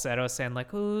falsetto saying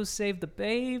like, "Oh, save the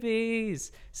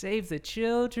babies, save the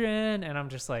children," and I'm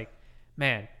just like,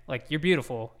 man, like you're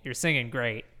beautiful, you're singing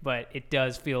great, but it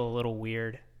does feel a little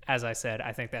weird. As I said,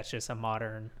 I think that's just a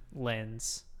modern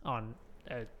lens on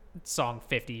a song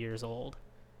 50 years old.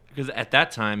 Because at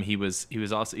that time he was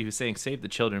saying save the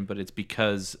children, but it's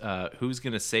because who's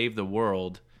gonna save the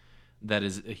world? That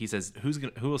is, he says, who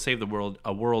will save the world?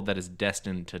 A world that is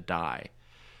destined to die.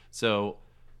 So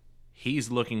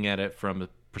he's looking at it from a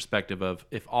perspective of,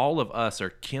 if all of us are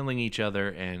killing each other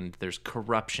and there's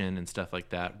corruption and stuff like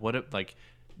that,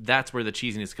 that's where the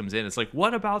cheesiness comes in. It's like,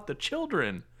 what about the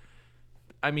children?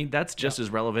 I mean, that's just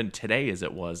as relevant today as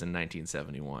it was in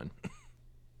 1971.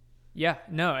 Yeah,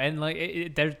 no, and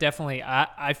like there's definitely,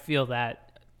 I feel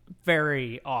that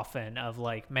very often of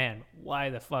like, man,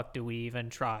 why the fuck do we even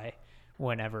try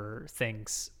whenever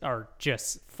things are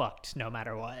just fucked no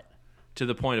matter what? To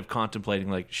the point of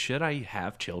contemplating, like, should I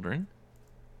have children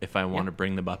if I want to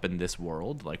bring them up in this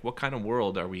world? Like, what kind of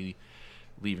world are we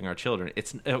leaving our children?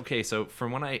 It's okay. So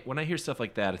from when I hear stuff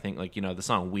like that, I think like, you know, the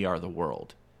song "We Are the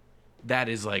World," that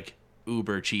is like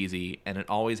uber cheesy, and it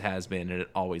always has been, and it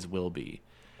always will be.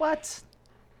 What?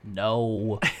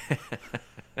 No.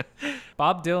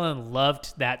 Bob Dylan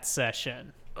loved that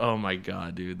session. Oh my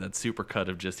god, dude, that supercut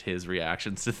of just his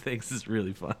reactions to things is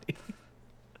really funny.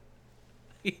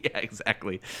 Yeah,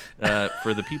 exactly.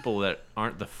 For the people that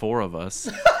aren't the four of us,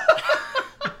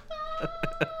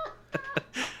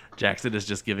 Jackson is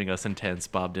just giving us intense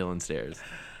Bob Dylan stares.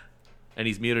 And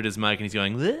he's muted his mic and he's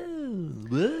going, whoa,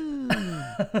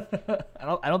 whoa.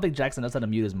 I don't think Jackson knows how to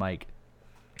mute his mic.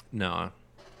 No.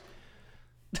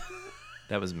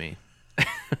 That was me.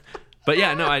 But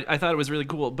yeah, no, I thought it was really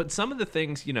cool. But some of the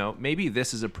things, you know, maybe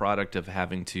this is a product of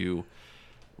having to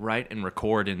write and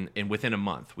record in within a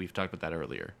month. We've talked about that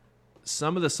earlier.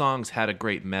 Some of the songs had a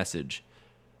great message,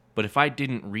 but if I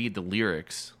didn't read the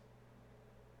lyrics,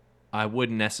 I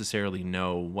wouldn't necessarily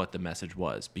know what the message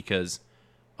was, because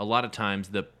a lot of times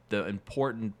the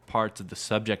important parts of the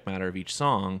subject matter of each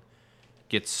song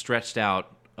gets stretched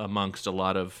out amongst a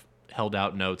lot of held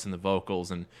out notes in the vocals,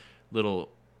 and little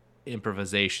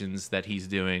improvisations that he's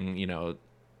doing,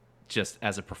 just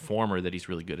as a performer that he's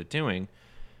really good at doing.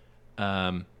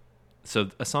 So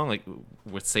a song like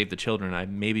with Save the Children, I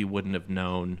maybe wouldn't have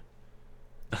known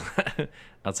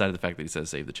outside of the fact that he says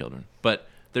Save the Children. But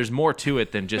there's more to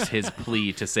it than just his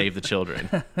plea to save the children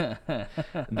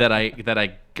that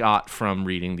I got from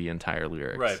reading the entire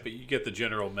lyrics. Right, but you get the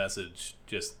general message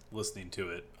just listening to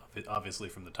it, obviously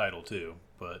from the title too.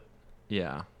 But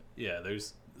yeah,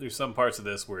 there's some parts of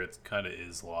this where it kind of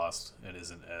is lost and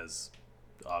isn't as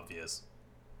obvious.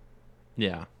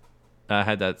 Yeah, I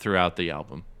had that throughout the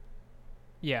album.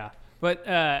 Yeah, but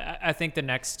I think the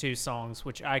next two songs,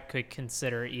 which I could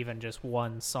consider even just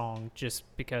one song, just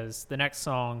because the next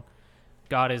song,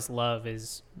 God is Love,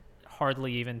 is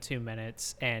hardly even 2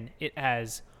 minutes, and it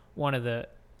has one of the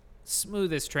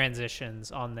smoothest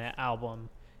transitions on the album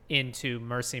into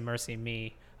Mercy, Mercy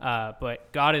Me.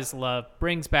 But God is Love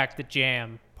brings back the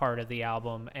jam part of the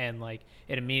album, and like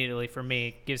it immediately, for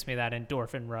me, gives me that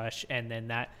endorphin rush, and then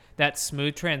that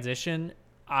smooth transition,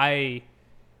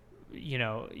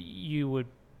 you would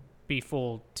be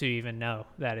fooled to even know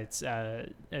that it's a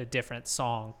different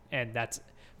song, and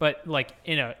but like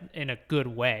in a good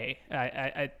way.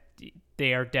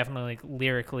 They are definitely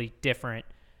lyrically different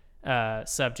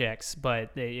subjects,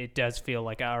 but it does feel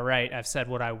like, all right, I've said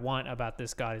what I want about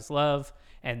this God is Love,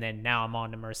 and then now I'm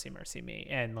on to Mercy, Mercy Me,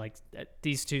 and like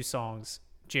these two songs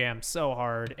jam so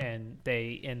hard, and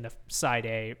they in the side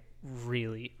A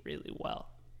really, really well.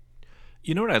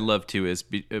 You know what I love too is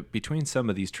between some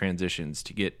of these transitions,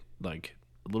 to get like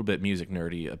a little bit music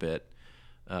nerdy a bit,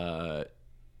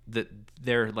 that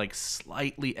they're like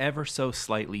ever so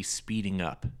slightly speeding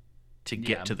up to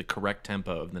get to the correct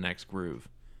tempo of the next groove.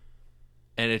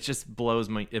 And it just blows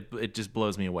me. It just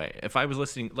blows me away. If I was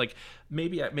listening, like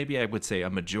maybe I would say a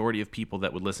majority of people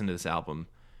that would listen to this album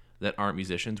that aren't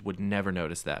musicians would never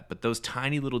notice that. But those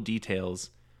tiny little details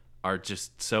are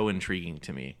just so intriguing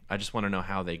to me. I just want to know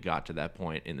how they got to that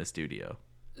point in the studio.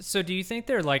 So do you think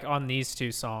they're like on these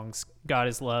two songs, God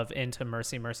is Love into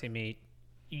Mercy, Mercy Me,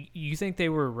 you think they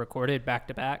were recorded back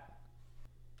to back?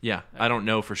 Yeah, I don't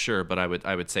know for sure, but I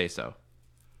would say so.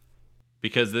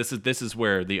 Because this is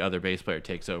where the other bass player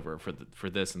takes over for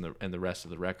this and the rest of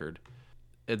the record.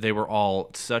 They were all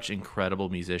such incredible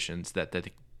musicians that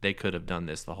they could have done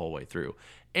this the whole way through.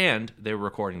 And they were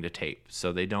recording to tape,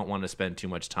 so they don't want to spend too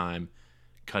much time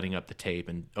cutting up the tape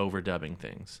and overdubbing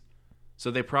things.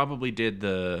 So they probably did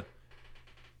the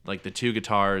two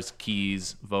guitars,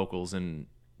 keys, vocals, and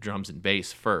drums and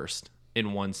bass first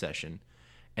in one session,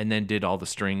 and then did all the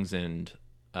strings and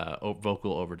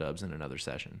vocal overdubs in another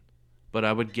session. But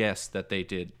I would guess that they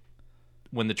did,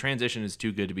 when the transition is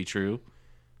too good to be true,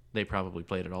 they probably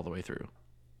played it all the way through.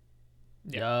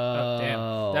 Yeah. Oh,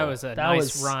 damn. That was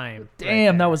nice rhyme.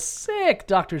 Damn, that was sick,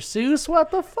 Dr. Seuss.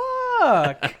 What the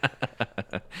fuck?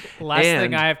 Last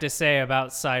thing I have to say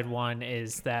about side one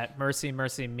is that Mercy,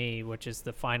 Mercy Me, which is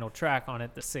the final track on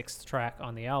it, the 6th track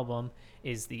on the album,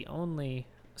 is the only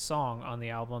song on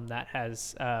the album that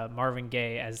has Marvin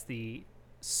Gaye as the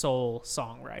sole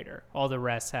songwriter. All the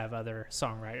rest have other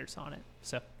songwriters on it.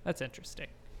 So that's interesting.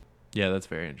 Yeah, that's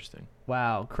very interesting.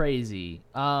 Wow, crazy.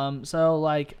 So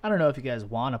like, I don't know if you guys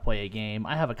want to play a game.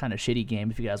 I have a kind of shitty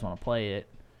game if you guys want to play it.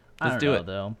 Let's do it.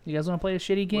 Though. You guys want to play a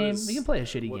shitty game? We can play a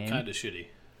shitty game. What kind of shitty?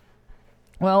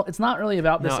 Well, it's not really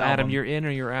about this album. No, Adam, you're in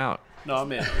or you're out. No,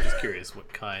 I'm in. I'm just curious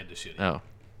what kind of shitty. Oh.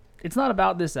 It's not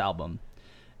about this album.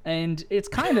 And it's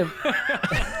kind of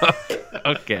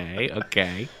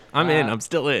Okay. I'm in. I'm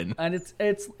still in. And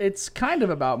it's kind of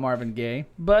about Marvin Gaye,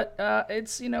 but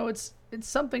it's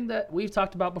something that we've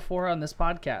talked about before on this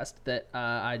podcast that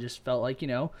I just felt like,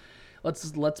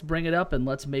 let's bring it up and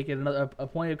let's make it a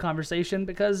point of conversation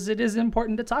because it is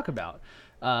important to talk about.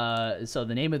 So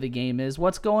the name of the game is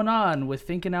What's Going On with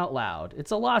Thinking Out Loud. It's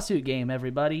a lawsuit game,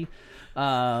 everybody.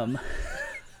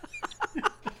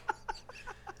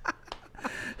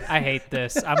 I hate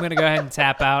this. I'm going to go ahead and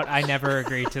tap out. I never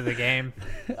agreed to the game.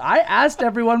 I asked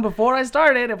everyone before I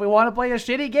started if we want to play a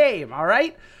shitty game, all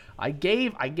right? I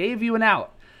gave you an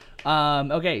out.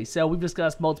 Okay, so we've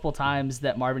discussed multiple times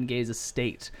that Marvin Gaye's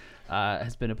estate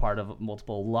has been a part of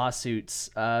multiple lawsuits.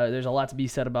 There's a lot to be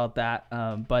said about that.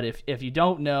 But if you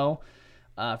don't know,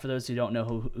 for those who don't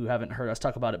know who haven't heard us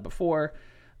talk about it before,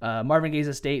 Marvin Gaye's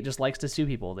estate just likes to sue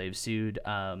people. They've sued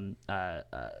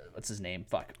what's his name?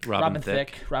 Robin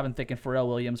Thicke and Pharrell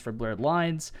Williams for Blurred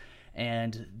Lines,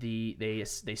 and they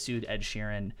sued Ed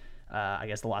Sheeran. I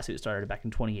guess the lawsuit started back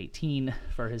in 2018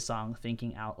 for his song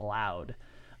 "Thinking Out Loud."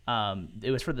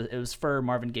 It was for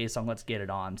Marvin Gaye's song "Let's Get It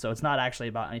On," so it's not actually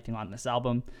about anything on this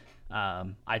album.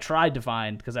 I tried to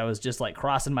find, because I was just like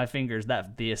crossing my fingers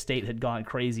that the estate had gone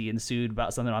crazy and sued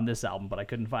about something on this album, but I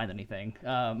couldn't find anything.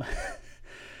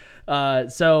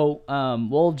 So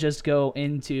we'll just go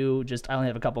into I only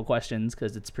have a couple questions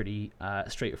because it's pretty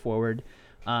straightforward.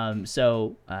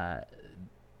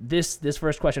 This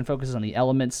first question focuses on the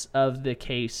elements of the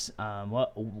case.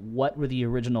 What were the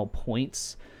original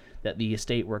points that the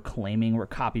estate were claiming were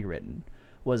copywritten?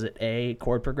 Was it A,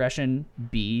 chord progression,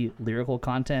 B, lyrical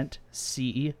content,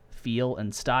 C, feel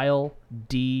and style,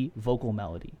 D, vocal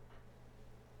melody?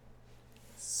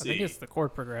 I think it's the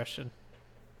chord progression.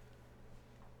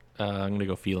 I'm going to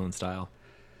go feel and style.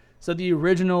 So the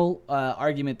original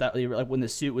argument that like when the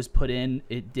suit was put in,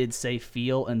 it did say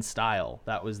feel and style.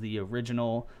 That was the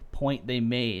original point they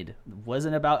made. It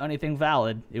wasn't about anything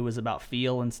valid. It was about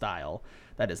feel and style.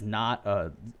 That is not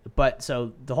but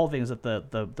so the whole thing is that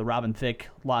the Robin Thicke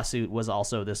lawsuit was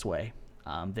also this way.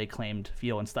 They claimed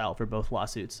feel and style for both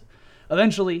lawsuits.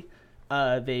 Eventually,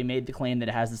 they made the claim that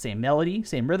it has the same melody,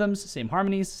 same rhythms, same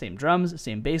harmonies, same drums,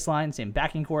 same bass line, same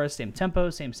backing chorus, same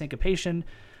tempo, same syncopation,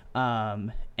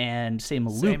 and same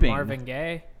looping.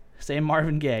 Same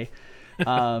Marvin Gaye.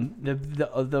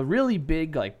 The really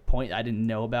big like point I didn't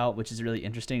know about, which is really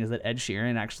interesting, is that Ed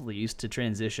Sheeran actually used to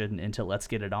transition into Let's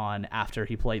Get It On after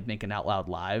he played Thinking Out Loud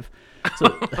live.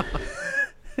 So,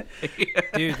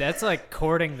 dude, that's like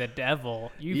courting the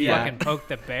devil. You fucking poked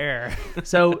the bear.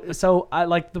 So I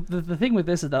like the thing with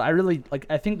this is that I really like.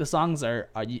 I think the songs are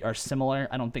similar.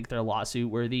 I don't think they're lawsuit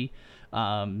worthy.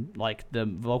 Like the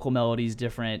vocal melody is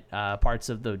different, parts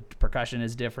of the percussion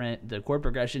is different. The chord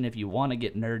progression, if you want to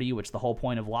get nerdy, which the whole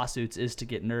point of lawsuits is to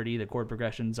get nerdy, the chord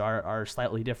progressions are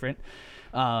slightly different.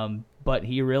 But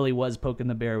he really was poking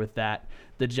the bear with that.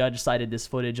 The judge cited this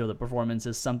footage of the performance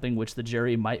as something which the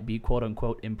jury might be quote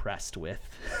unquote impressed with.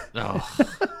 Oh.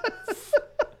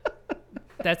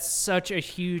 That's such a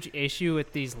huge issue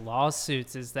with these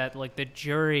lawsuits, is that like the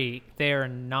jury, they are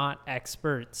not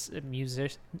experts,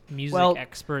 music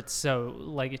experts. So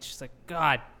like, it's just like,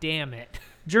 God damn it.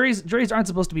 Juries aren't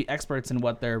supposed to be experts in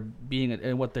what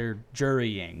they're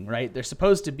jurying, right? They're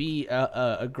supposed to be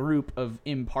a group of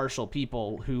impartial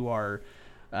people who are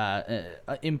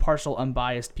impartial,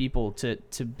 unbiased people to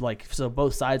like, so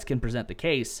both sides can present the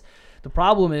case. The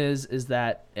problem is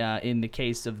that in the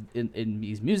case of in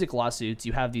these music lawsuits,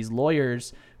 you have these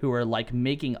lawyers who are like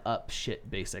making up shit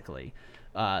basically.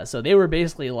 So they were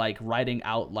basically like writing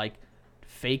out like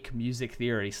fake music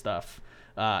theory stuff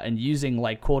and using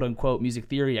like quote unquote music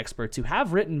theory experts who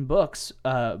have written books,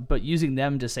 but using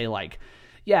them to say like,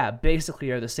 yeah,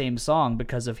 basically are the same song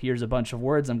because of here's a bunch of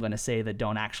words I'm going to say that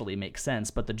don't actually make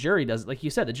sense. But the jury does, like you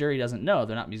said, the jury doesn't know.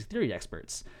 They're not music theory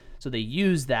experts. So they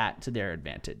use that to their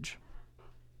advantage.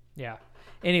 Yeah.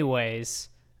 Anyways,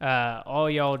 all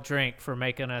y'all drink for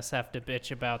making us have to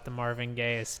bitch about the Marvin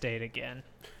Gaye estate again.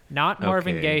 Not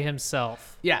Marvin Gaye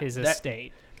himself, his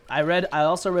estate. I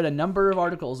also read a number of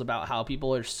articles about how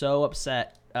people are so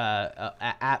upset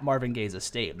at Marvin Gaye's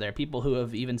estate. There are people who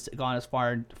have even gone as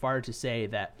far to say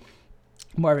that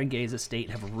Marvin Gaye's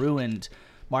estate have ruined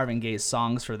Marvin Gaye's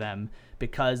songs for them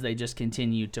because they just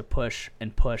continue to push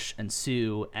and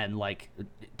sue and like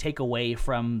take away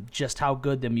from just how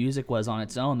good the music was on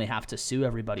its own. They have to sue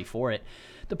everybody for it.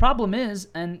 The problem is,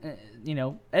 and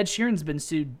Ed Sheeran's been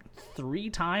sued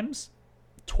 3 times,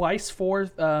 twice for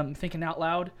Thinking Out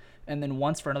Loud, and then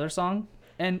once for another song.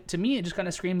 And to me, it just kind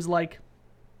of screams like,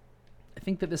 I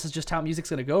think that this is just how music's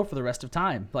going to go for the rest of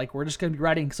time. Like, we're just going to be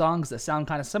writing songs that sound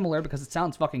kind of similar because it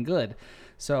sounds fucking good.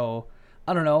 So,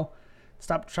 I don't know.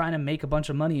 Stop trying to make a bunch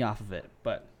of money off of it.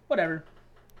 But, whatever.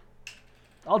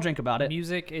 I'll drink about it.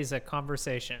 Music is a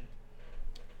conversation.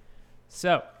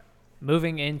 So,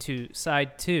 moving into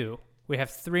side 2, we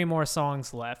have 3 more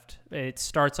songs left. It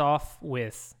starts off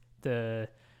with the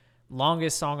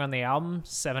longest song on the album,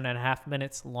 7.5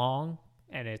 minutes long,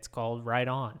 and it's called Right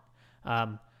On.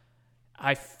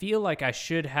 I feel like I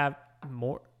should have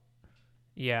more.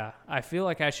 Yeah, I feel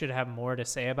like I should have more to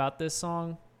say about this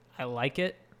song. I like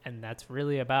it, and that's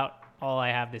really about all I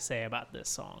have to say about this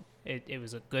song. It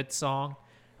was a good song.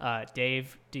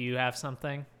 Dave, do you have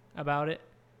something about it?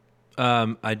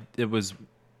 It was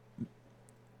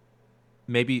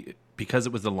maybe because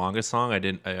it was the longest song.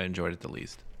 I enjoyed it the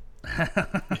least.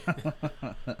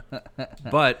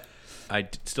 But I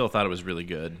still thought it was really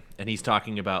good. And he's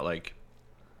talking about like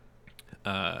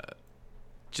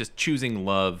just choosing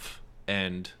love,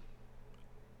 and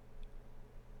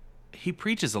he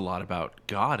preaches a lot about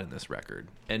God in this record.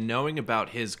 And knowing about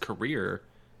his career,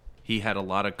 he had a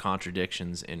lot of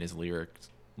contradictions in his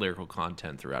lyrical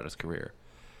content throughout his career.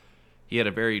 he had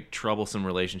a very troublesome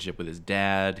relationship with his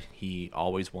dad. He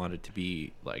always wanted to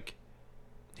be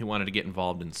he wanted to get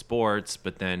involved in sports,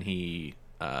 but then he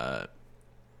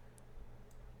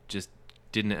just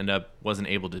wasn't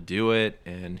able to do it,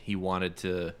 and he wanted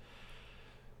to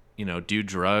do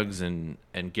drugs and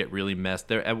get really messed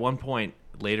there. At one point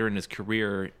later in his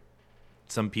career,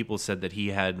 some people said that he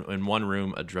had in one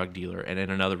room a drug dealer and in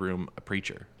another room a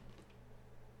preacher.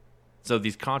 So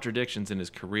these contradictions in his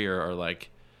career are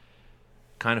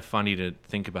kind of funny to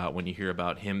think about when you hear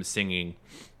about him singing,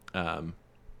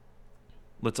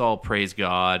 let's all praise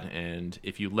God, and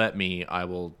if you let me, I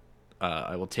will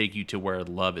take you to where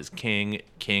love is king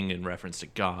in reference to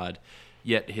God.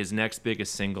 Yet his next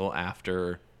biggest single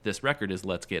after this record is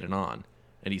Let's Get It On,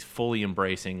 and he's fully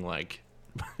embracing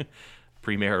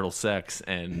premarital sex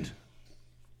and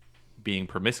being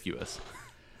promiscuous.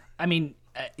 I mean,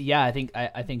 yeah, I think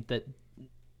that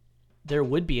there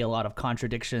would be a lot of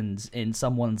contradictions in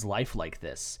someone's life like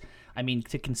this. I mean,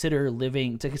 to consider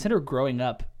growing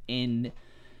up in,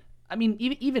 I mean,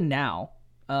 even now,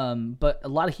 but a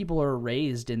lot of people are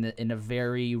raised in a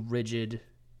very rigid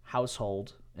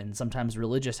household and sometimes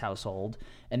religious household,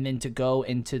 and then to go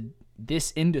into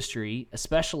this industry,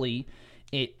 especially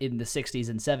in the 60s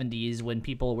and 70s when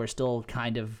people were still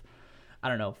kind of, I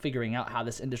don't know, figuring out how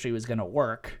this industry was going to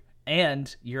work,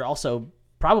 and you're also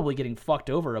probably getting fucked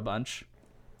over a bunch.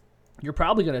 You're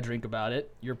probably going to drink about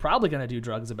it. You're probably going to do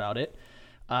drugs about it.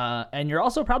 And you're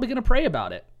also probably going to pray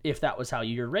about it if that was how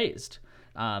you were raised.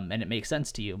 And it makes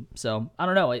sense to you. So, I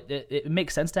don't know. It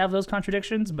makes sense to have those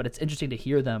contradictions, but it's interesting to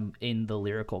hear them in the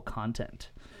lyrical content.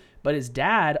 But his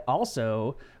dad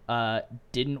also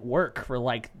didn't work for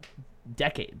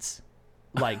decades.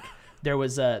 It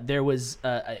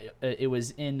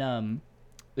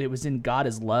was in God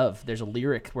Is Love. There's a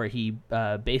lyric where he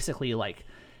basically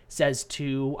says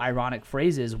two ironic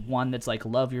phrases. One that's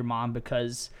love your mom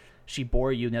because she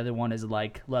bore you, and the other one is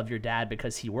love your dad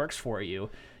because he works for you.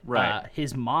 Right.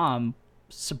 His mom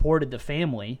supported the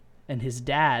family, and his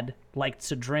dad liked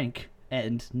to drink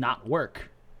and not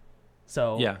work.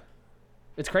 So yeah,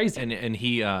 it's crazy. And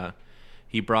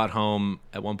he brought home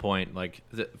at one point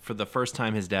for the first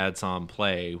time his dad saw him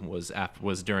play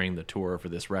was during the tour for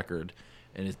this record,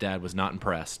 and his dad was not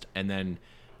impressed. And then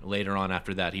later on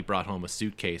after that, he brought home a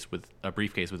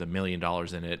briefcase with $1 million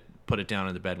in it, put it down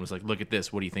in the bed, and was like, "Look at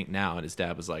this. What do you think now?" And his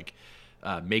dad was like,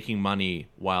 "Making money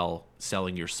while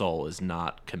selling your soul is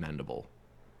not commendable."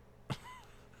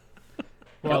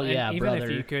 Well, yeah, even brother.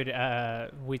 if you could,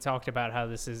 we talked about how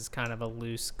this is kind of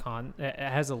it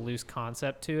has a loose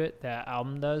concept to it. That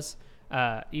album does.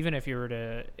 Even if you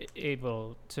were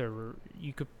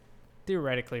you could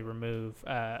theoretically remove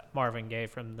Marvin Gaye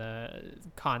from the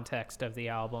context of the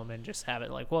album and just have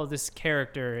it this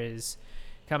character is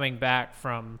coming back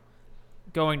from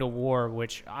going to war,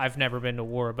 which I've never been to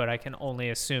war, but I can only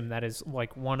assume that is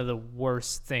one of the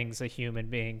worst things a human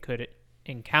being could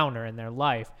encounter in their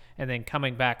life, and then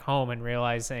coming back home and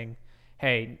realizing,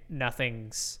 hey,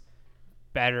 nothing's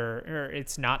better, or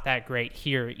it's not that great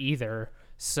here either,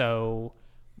 so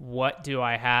what do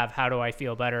I have? How do I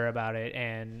feel better about it?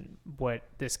 And what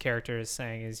this character is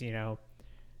saying is,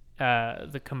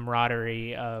 the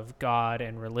camaraderie of God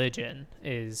and religion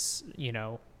is,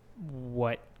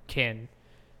 what can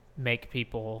make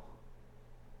people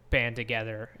band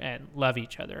together and love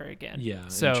each other again. Yeah.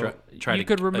 So try you to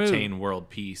could remove, attain world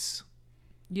peace.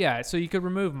 Yeah. So you could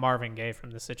remove Marvin Gaye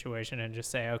from the situation and just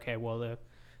say, okay, well,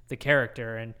 the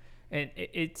character, and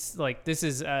it's this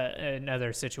is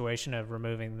another situation of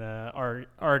removing the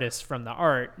artist from the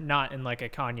art, not in a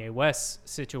Kanye West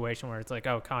situation where it's oh,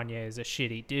 Kanye is a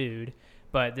shitty dude,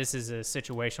 but this is a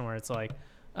situation where it's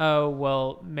oh,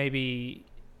 well, maybe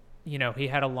he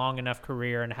had a long enough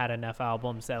career and had enough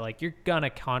albums that you're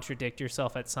gonna contradict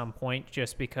yourself at some point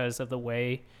just because of the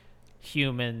way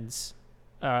humans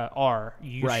are.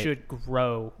 You Right. should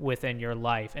grow within your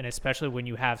life, and especially when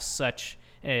you have such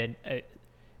an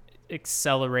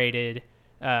accelerated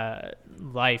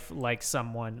life like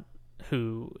someone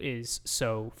who is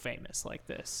so famous like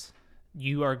this.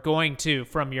 You are going to,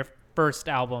 from your first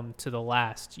album to the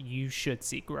last, you should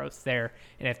see growth there,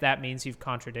 and if that means you've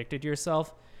contradicted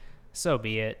yourself, so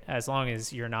be it. As long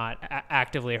as you're not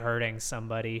actively hurting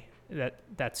somebody,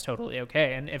 that's totally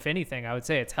okay. And if anything, I would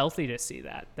say it's healthy to see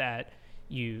that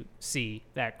you see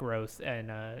that growth in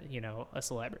a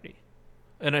celebrity.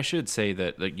 And I should say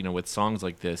that with songs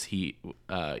like this,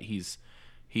 he's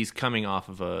coming off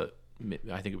of I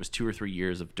think it was 2 or 3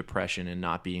 years of depression and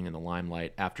not being in the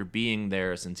limelight after being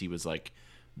there since he was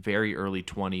very early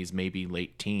 20s, maybe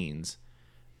late teens,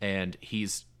 and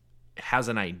has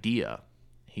an idea.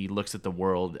 he looks at the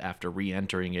world after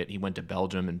re-entering it. He went to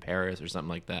Belgium and Paris or something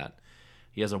like that.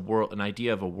 He has an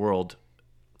idea of a world,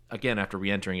 again, after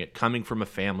re-entering it, coming from a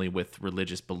family with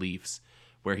religious beliefs,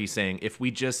 where he's saying, if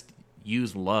we just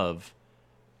use love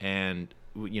and,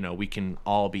 we can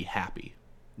all be happy.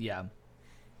 Yeah.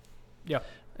 Yeah.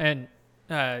 And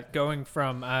going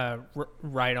from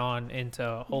Right On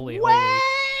into Holy Wait!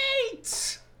 Holy.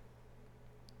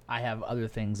 I have other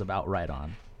things about Right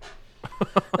On.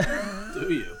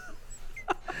 Do you?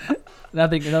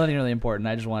 Nothing really important.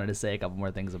 I just wanted to say a couple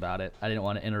more things about it. I didn't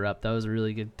want to interrupt. That was a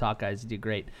really good talk, guys. You did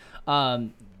great.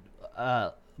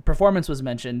 Performance was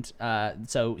mentioned.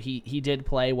 So he did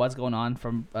play What's Going On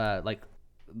from like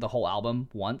the whole album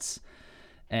once,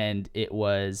 and it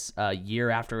was a year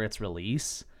after its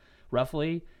release,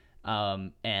 roughly.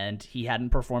 And he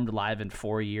hadn't performed live in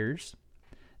 4 years,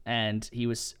 and he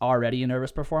was already a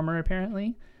nervous performer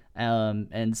apparently.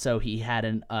 And so he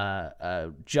had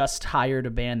just hired a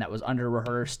band that was under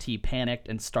rehearsed. He panicked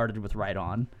and started with Right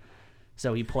On.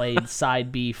 So he played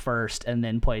side B first and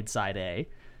then played side A.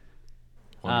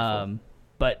 Wonderful.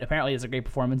 But apparently it's a great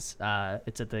performance.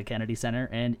 It's at the Kennedy Center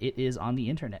and it is on the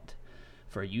internet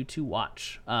for you to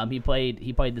watch. He played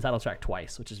the title track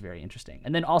twice, which is very interesting.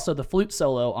 And then also the flute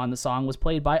solo on the song was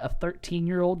played by a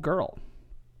 13-year-old girl.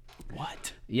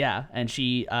 What? Yeah, and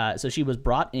she was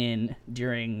brought in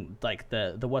during like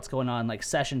the What's Going On like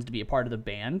sessions to be a part of the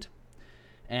band,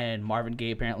 and Marvin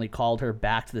Gaye apparently called her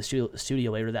back to the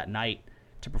studio later that night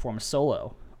to perform a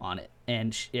solo on it,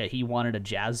 and he wanted a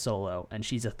jazz solo, and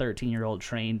she's a 13-year-old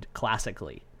trained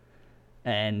classically,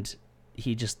 and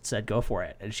he just said go for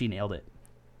it, and she nailed it.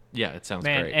 Yeah, it sounds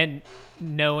Man, great. and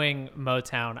knowing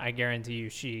Motown, I guarantee you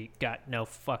she got no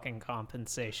fucking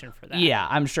compensation for that. Yeah,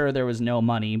 I'm sure there was no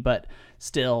money, but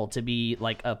still, to be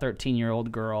like a 13-year-old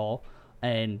girl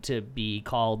and to be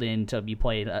called in to be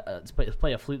played to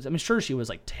play a flute. I'm sure she was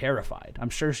like terrified. I'm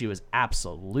sure she was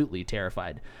absolutely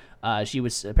terrified. She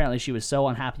was so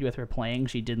unhappy with her playing,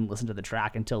 she didn't listen to the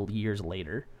track until years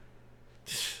later.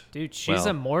 Dude, she's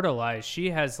immortalized.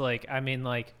 She has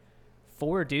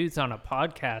 4 dudes on a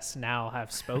podcast now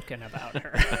have spoken about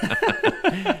her.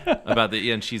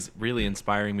 And she's really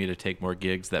inspiring me to take more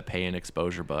gigs that pay in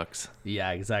exposure bucks.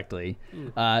 Yeah, exactly.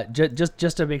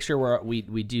 Just to make sure we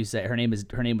do say her name was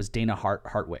Dana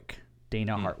Hartwick.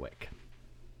 Dana Hartwick.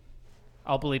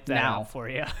 I'll bleep that Now. out for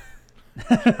you.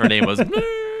 Her name was.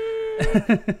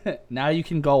 Now you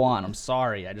can go on. I'm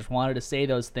sorry. I just wanted to say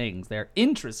those things. They're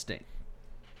interesting.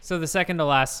 So the second to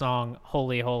last song,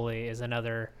 Holy Holy, is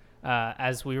another,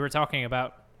 as we were talking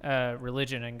about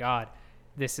religion and God,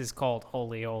 this is called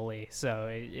Holy Holy. So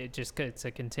it's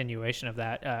a continuation of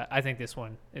that. I think this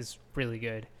one is really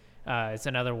good. It's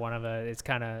another one of it's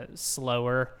kind of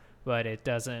slower, but it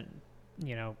doesn't,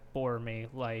 bore me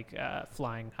like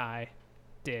Flying High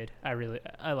did. I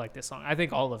like this song. I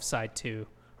think all of side 2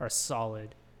 are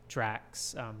solid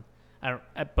tracks.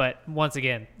 But once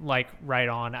again, like Right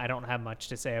On, I don't have much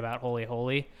to say about Holy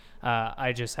Holy.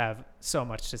 I just have so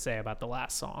much to say about the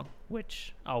last song,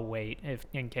 which I'll wait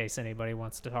in case anybody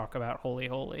wants to talk about Holy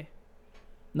Holy.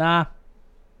 Nah.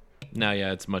 No,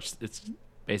 yeah, it's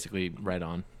basically Right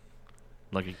On.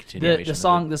 Like a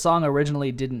continuation. The song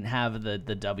originally didn't have the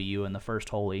W in the first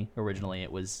Holy. Originally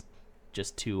it was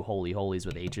just 2 Holy Holies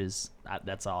with H's.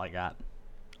 That's all I got.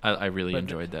 I really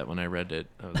enjoyed that when I read it.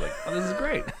 I was like, oh, this is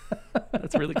great.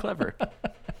 That's really clever.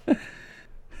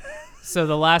 So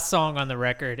the last song on the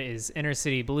record is Inner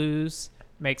City Blues,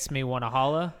 Makes Me Wanna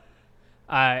Holla.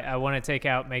 I want to take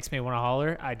out Makes Me Wanna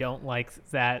Holler. I don't like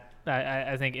that.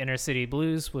 I think Inner City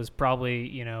Blues was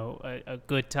probably, a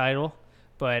good title.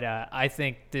 But I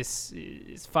think this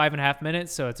is 5.5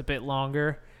 minutes, so it's a bit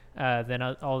longer than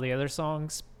all the other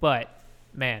songs. But,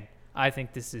 man, I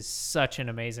think this is such an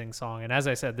amazing song. And as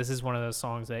I said, this is one of those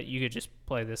songs that you could just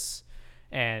play this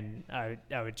and I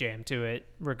would jam to it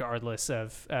regardless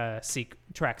of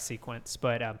track sequence.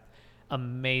 But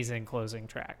amazing closing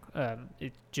track.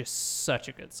 It's just such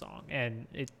a good song. And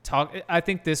I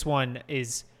think this one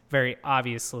is very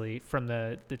obviously, from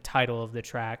the title of the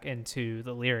track and to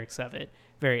the lyrics of it,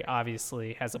 very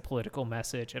obviously has a political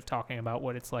message of talking about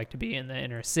what it's like to be in the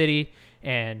inner city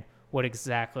and what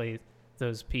exactly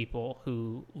those people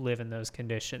who live in those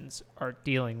conditions are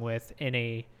dealing with in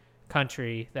a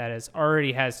country that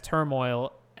already has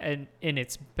turmoil and in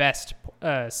its best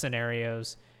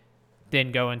scenarios,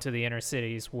 then go into the inner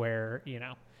cities where,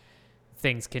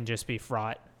 things can just be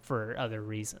fraught for other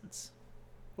reasons.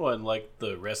 Well, and like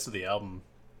the rest of the album,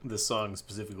 this song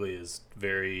specifically is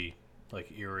very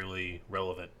eerily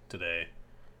relevant today.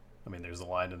 I mean, there's a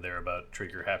line in there about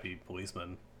trigger happy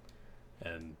policemen,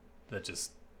 and that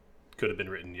just could have been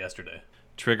written yesterday.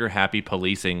 Trigger happy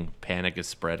policing, panic is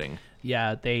spreading.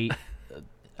 Yeah, they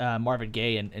Marvin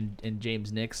Gaye and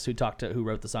James Nix, who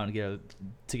wrote the song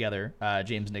together.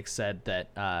 James Nix said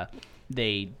that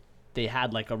they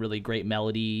had like a really great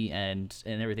melody and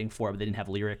everything for it, but they didn't have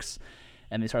lyrics.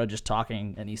 And they started just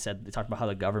talking, and they talked about how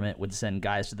the government would send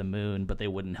guys to the moon, but they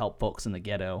wouldn't help folks in the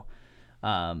ghetto.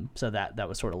 So that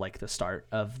was sort of like the start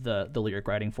of the lyric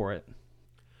writing for it.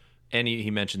 And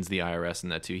he mentions the IRS in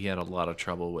that too. He had a lot of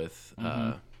trouble with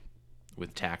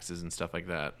taxes and stuff like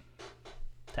that.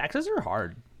 Taxes are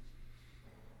hard.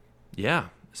 Yeah,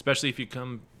 especially if you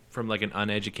come from like an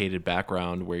uneducated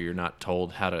background where you're not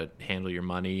told how to handle your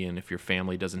money, and if your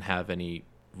family doesn't have any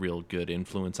real good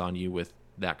influence on you with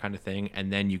that kind of thing,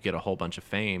 and then you get a whole bunch of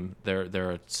fame. There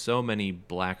are so many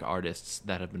black artists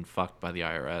that have been fucked by the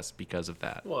IRS because of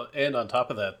that. Well, and on top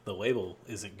of that, the label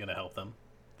isn't going to help them.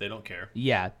 They don't care.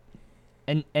 Yeah.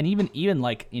 And even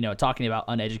like, talking about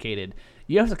uneducated,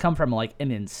 you have to come from like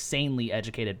an insanely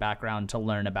educated background to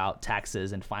learn about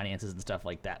taxes and finances and stuff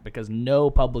like that, because no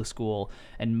public school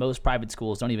and most private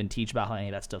schools don't even teach about how any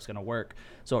of that stuff's going to work.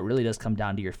 So it really does come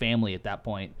down to your family at that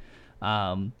point.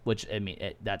 Which, I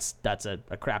mean, that's a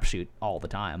crapshoot all the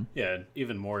time. Yeah, and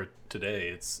even more today,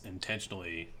 it's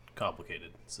intentionally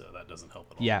complicated, so that doesn't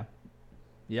help at all. Yeah.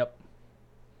 Yep.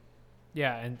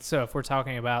 Yeah, and so if we're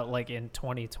talking about like in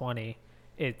 2020,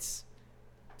 it's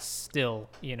still,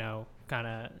 kind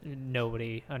of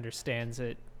nobody understands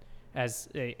it as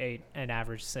an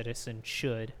average citizen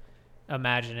should.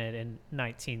 Imagine it in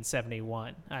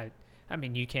 1971. I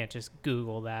mean, you can't just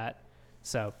Google that.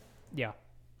 So, yeah.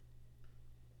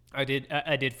 I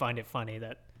did find it funny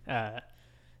that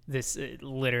this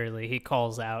literally he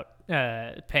calls out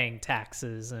paying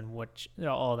taxes and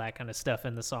all that kind of stuff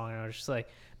in the song, and I was just like,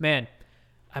 man,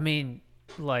 I mean,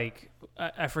 like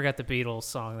I forgot the Beatles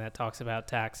song that talks about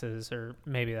taxes, or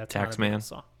maybe that's Tax not a Man Beatles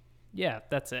song. Yeah,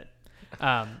 that's it.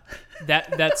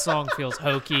 That song feels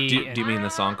hokey. Do you mean the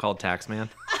song called Tax Man?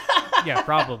 Yeah,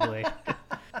 probably.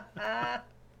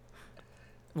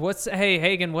 Hey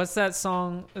Hagen, what's that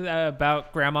song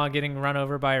about grandma getting run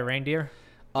over by a reindeer?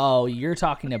 Oh, you're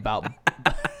talking about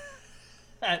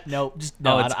no,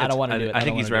 I don't want to do it. I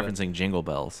think he's referencing Jingle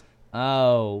Bells.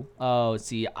 Oh,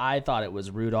 see, I thought it was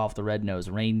Rudolph the Red-Nosed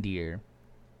Reindeer.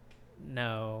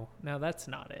 No, that's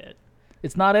not it.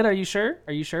 It's not it? Are you sure?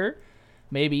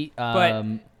 Maybe. But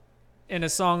in a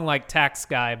song like Tax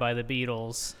Guy by the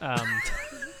Beatles,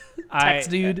 Tax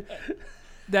Dude.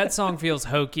 That song feels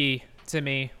hokey to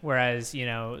me, whereas,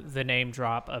 the name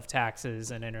drop of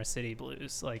taxes and inner city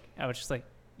blues, like, I was just like,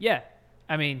 yeah,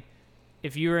 I mean,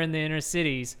 if you were in the inner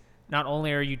cities, not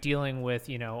only are you dealing with,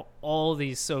 all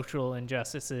these social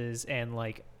injustices and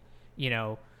like,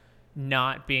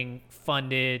 not being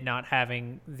funded, not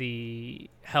having the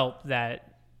help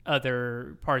that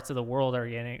other parts of the world are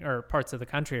getting, or parts of the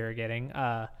country are getting,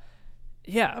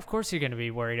 yeah, of course you're going to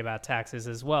be worried about taxes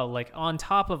as well. Like, on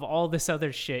top of all this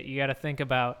other shit, you got to think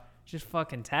about just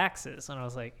fucking taxes. And I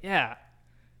was like, yeah,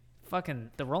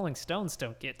 fucking the Rolling Stones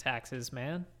don't get taxes,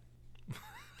 man.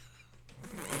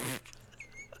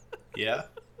 Yeah.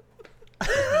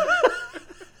 I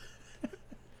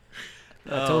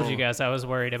told you guys I was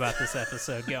worried about this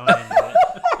episode going into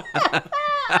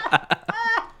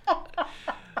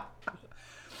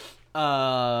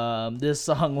it. This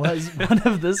song was one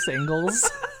of the singles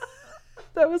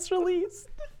that was released.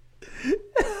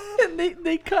 And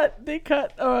they cut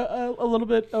a little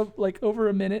bit of like over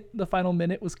a minute. The final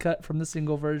minute was cut from the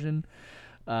single version.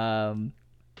 There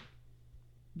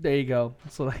you go.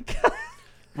 So like,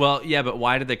 well, yeah, but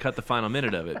why did they cut the final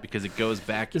minute of it? Because it goes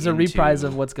back. It's a reprise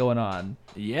of what's going on.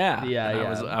 Yeah,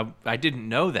 yeah. I didn't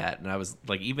know that, and I was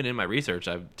like, even in my research,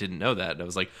 I didn't know that, and I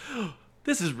was like, oh,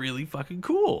 this is really fucking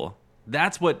cool.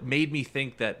 That's what made me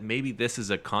think that maybe this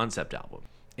is a concept album.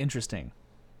 Interesting.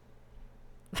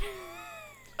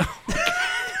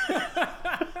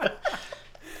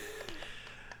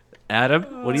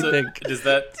 Adam, what do you think? Does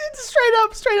that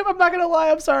Straight up, I'm not gonna lie,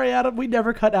 I'm sorry, Adam, we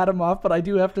never cut Adam off, but I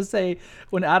do have to say,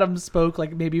 when Adam spoke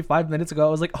like maybe 5 minutes ago, I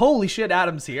was like, holy shit,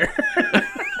 Adam's here.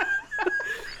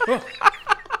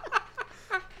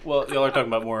 Well, y'all are talking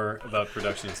about more about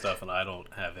production and stuff, and I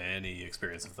don't have any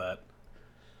experience with that.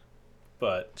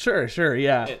 But Sure,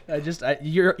 yeah.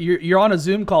 You're on a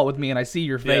Zoom call with me, and I see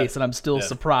your face, and I'm still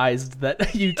surprised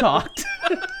that you talked.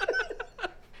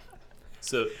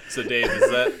 So Dave,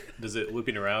 does it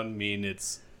looping around mean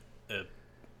it's a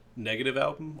negative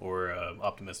album or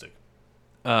optimistic?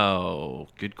 Oh,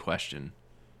 good question.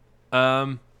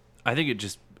 I think it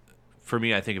just, for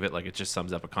me, I think of it like it just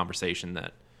sums up a conversation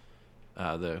that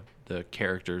the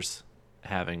characters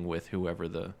having with whoever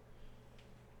the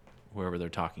whoever they're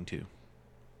talking to.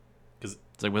 'Cause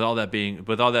It's like with all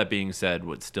that being said,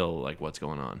 what's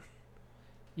going on?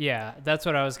 Yeah, that's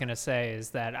what I was gonna say.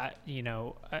 Is that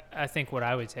I think what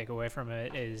I would take away from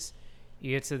it is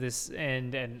you get to this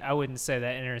end, and I wouldn't say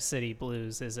that Inner City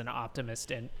Blues is an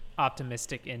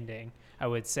optimistic ending. I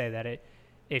would say that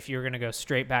if you're gonna go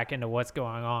straight back into what's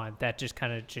going on, that just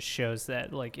kind of just shows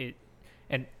that like it,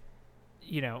 and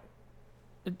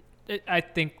I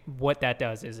think what that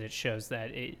does is it shows that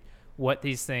what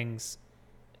these things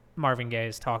Marvin Gaye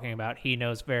is talking about, he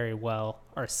knows very well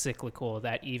are cyclical,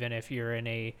 that even if you're in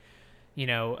a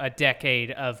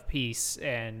decade of peace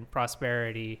and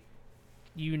prosperity,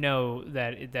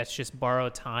 that that's just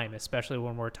borrowed time, especially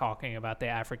when we're talking about the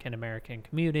African American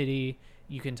community.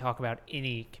 You can talk about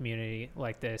any community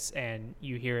like this, and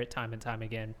you hear it time and time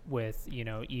again with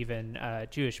even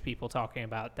Jewish people talking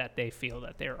about that they feel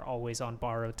that they're always on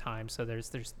borrowed time. So there's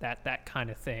that kind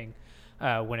of thing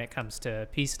when it comes to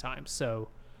peacetime. So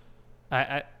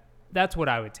I that's what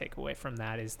I would take away from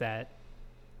that, is that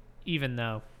even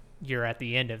though you're at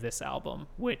the end of this album,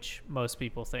 which most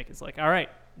people think is like, all right,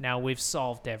 now we've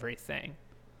solved everything.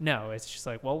 No, it's just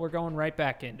like, well, we're going right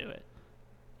back into it.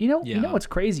 You know what's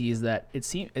crazy is that it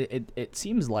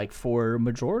seems like for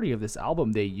majority of this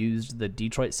album they used the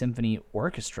Detroit Symphony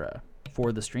Orchestra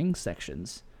for the string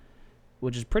sections,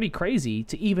 which is pretty crazy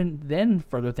to even then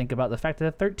further think about the fact that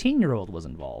a 13-year-old was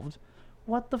involved.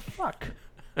 What the fuck?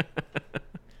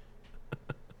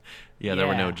 Yeah, there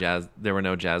were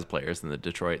no jazz players in the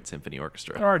Detroit Symphony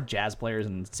Orchestra. There are jazz players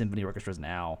in symphony orchestras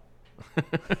now.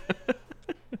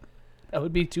 That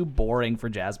would be too boring for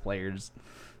jazz players.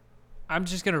 I'm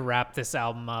just going to wrap this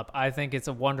album up. I think it's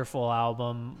a wonderful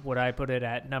album. Would I put it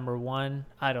at number 1?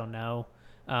 I don't know.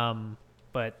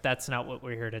 But that's not what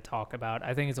we're here to talk about.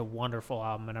 I think it's a wonderful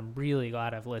album, and I'm really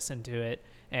glad I've listened to it.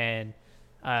 And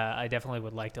I definitely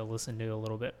would like to listen to a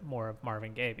little bit more of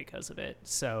Marvin Gaye because of it.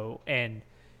 So, and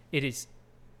it is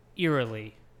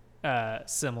eerily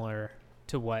similar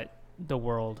to what the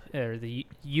world, or the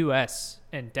U.S.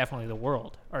 and definitely the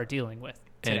world, are dealing with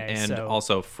today. And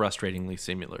also frustratingly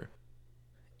similar.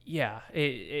 Yeah,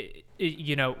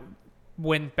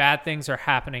 when bad things are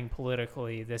happening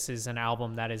politically, this is an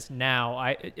album that is now,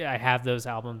 I have those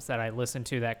albums that I listen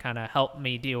to that kind of help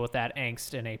me deal with that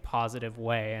angst in a positive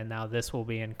way, and now this will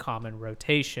be in common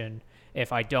rotation.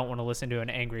 If I don't want to listen to an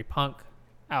angry punk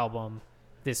album,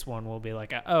 this one will be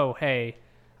like, oh, hey,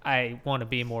 I want to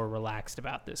be more relaxed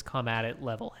about this. Come at it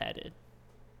level-headed.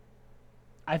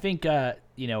 I think,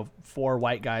 4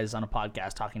 white guys on a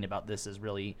podcast talking about this is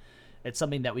really... It's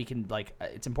something that we can,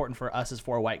 it's important for us as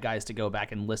 4 white guys to go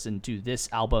back and listen to this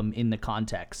album in the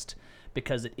context,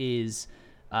 because it is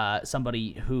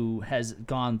somebody who has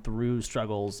gone through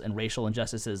struggles and racial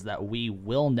injustices that we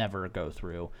will never go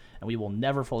through and we will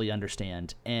never fully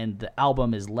understand. And the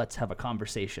album is Let's Have a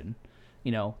Conversation.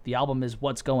 The album is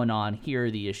what's going on. Here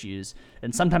are the issues.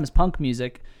 And sometimes punk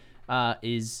music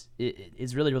is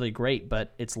really, really great,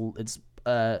 but it's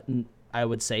I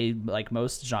would say, like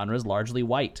most genres, largely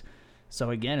white. So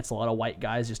again, it's a lot of white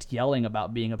guys just yelling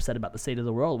about being upset about the state of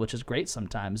the world, which is great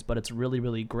sometimes, but it's really,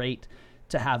 really great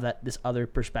to have this other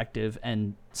perspective,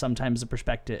 and sometimes a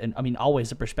perspective, and I mean always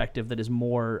a perspective that is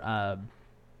more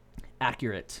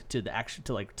accurate to the action,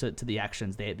 to the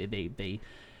actions they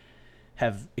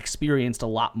have experienced a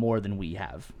lot more than we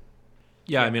have.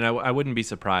 Yeah, I mean, I wouldn't be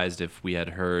surprised if we had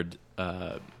heard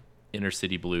Inner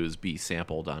City Blues be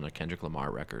sampled on a Kendrick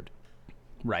Lamar record.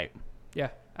 Right.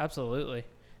 Yeah, absolutely.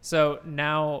 So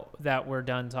now that we're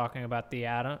done talking about the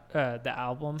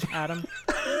album, Adam,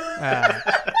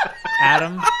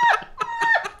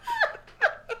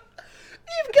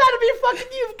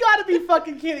 You've got to be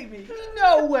fucking kidding me.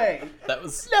 No way. That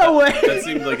was no way. That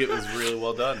seemed like it was really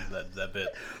well done. That bit.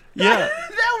 Yeah,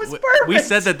 that was perfect. We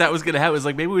said that was gonna happen. It was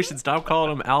like, maybe we should stop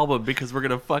calling him album because we're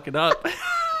gonna fuck it up.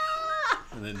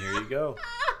 And then here you go.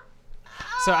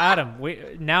 So Adam,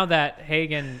 now that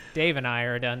Hagen, Dave, and I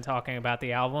are done talking about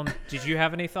the album, did you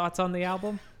have any thoughts on the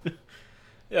album?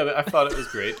 Yeah, but I thought it was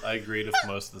great. I agreed with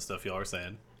most of the stuff y'all are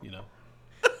saying.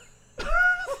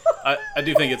 I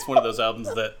do think it's one of those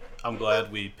albums that I'm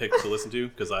glad we picked to listen to,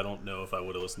 because I don't know if I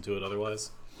would have listened to it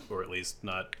otherwise, or at least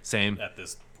not at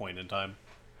this point in time.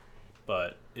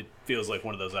 But it feels like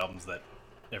one of those albums that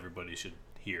everybody should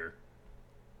hear.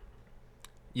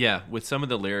 Yeah, with some of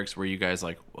the lyrics where you guys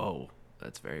like, whoa,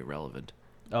 that's very relevant.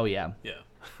 Oh yeah.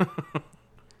 Yeah.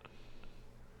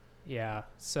 Yeah.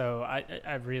 So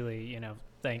I really,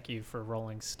 thank you for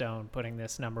Rolling Stone putting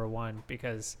this number 1,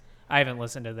 because I haven't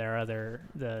listened to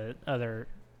the other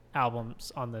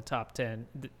albums on the top 10.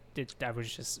 I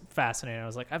was just fascinated. I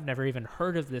was like, I've never even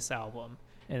heard of this album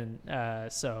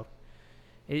and so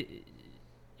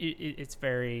it's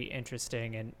very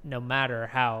interesting. And no matter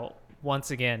how,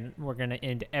 once again, we're going to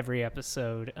end every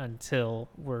episode until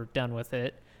we're done with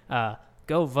it.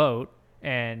 Go vote,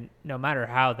 and no matter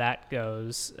how that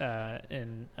goes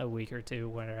in a week or two,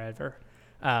 whatever.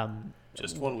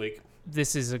 Just 1 week.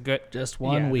 This is a good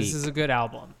week. This is a good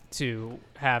album to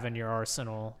have in your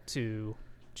arsenal to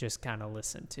just kind of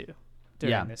listen to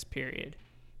during this period.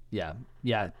 Yeah,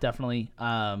 definitely.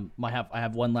 I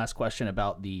have one last question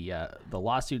about the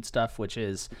lawsuit stuff, which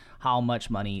is how much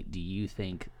money do you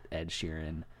think Ed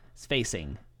Sheeran is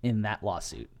facing in that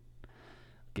lawsuit? I'll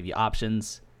give you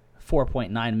options: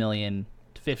 4.9 million,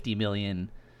 50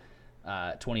 million,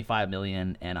 25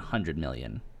 million, and 100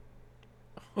 million.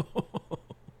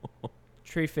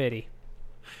 Tree Fitty.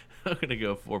 I'm gonna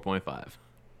go 4.5.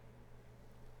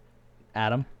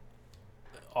 Adam?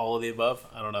 All of the above?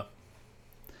 I don't know.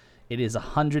 It is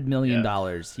 $100 million.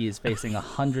 He is facing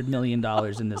 $100 million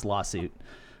in this lawsuit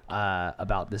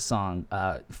about this song.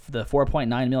 The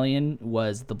 4.9 million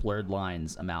was the Blurred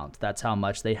Lines amount. That's how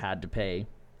much they had to pay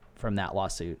from that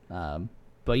lawsuit.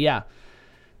 But yeah,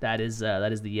 that is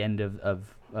the end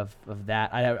of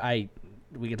that.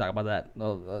 We can talk about that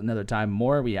another time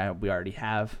more. We already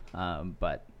have.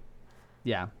 But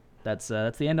yeah, that's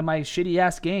the end of my shitty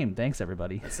ass game. Thanks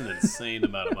everybody. That's an insane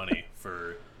amount of money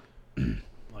for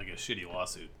like a shitty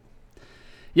lawsuit.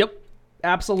 Yep.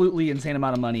 Absolutely insane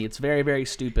amount of money. It's very, very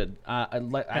stupid.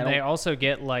 They also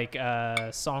get like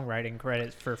songwriting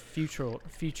credits for future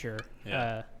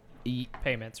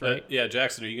payments, right? Yeah,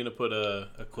 Jackson, are you going to put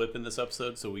a clip in this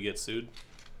episode so we get sued?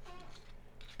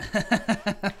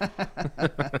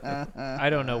 I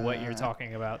don't know what you're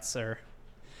talking about, sir.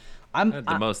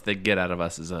 The most they get out of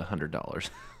us is $100.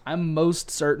 I'm most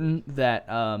certain that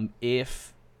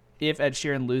if Ed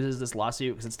Sheeran loses this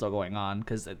lawsuit, because it's still going on,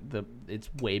 because it's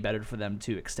way better for them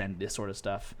to extend this sort of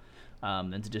stuff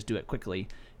than to just do it quickly.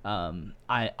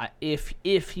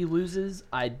 If he loses,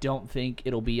 I don't think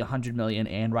it'll be 100 million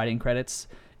and writing credits.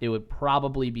 It would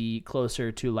probably be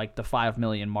closer to like the 5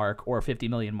 million mark or 50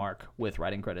 million mark with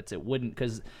writing credits. It wouldn't,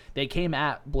 because they came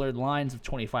at Blurred Lines of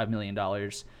 $25 million,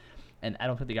 and I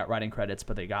don't think they got writing credits,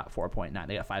 but they got 4.9.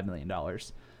 They got $5 million.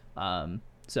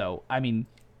 So I mean,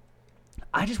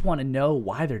 I just want to know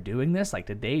why they're doing this. Like,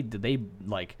 did they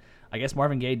like? I guess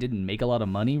Marvin Gaye didn't make a lot of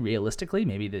money realistically.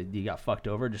 Maybe he got fucked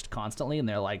over just constantly, and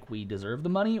they're like, we deserve the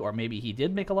money. Or maybe he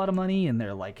did make a lot of money, and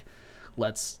they're like,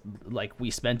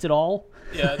 we spent it all.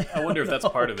 Yeah, I wonder if that's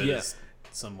part of it. Is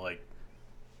some like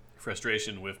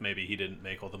frustration with maybe he didn't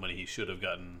make all the money he should have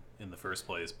gotten in the first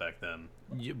place back then.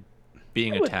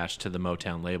 Being attached to the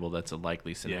Motown label, that's a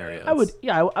likely scenario.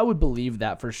 I would believe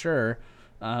that for sure.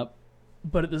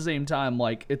 But at the same time,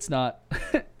 like, it's not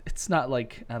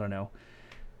like, I don't know,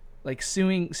 like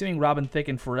suing Robin Thicke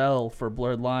and Pharrell for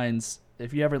Blurred Lines.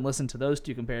 If you haven't listened to those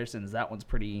two comparisons, that one's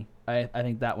pretty. I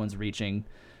think that one's reaching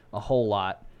a whole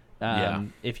lot.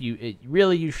 If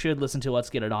you should listen to Let's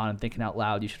Get It On and Thinking Out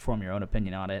Loud. You should form your own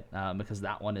opinion on it, because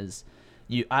that one is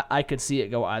I could see it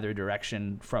go either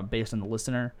direction based on the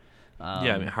listener.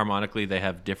 I mean, harmonically they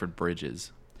have different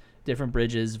bridges.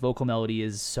 Vocal melody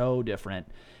is so different.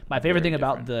 My favorite thing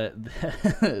about the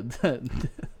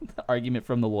argument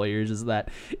from the lawyers is that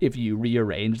if you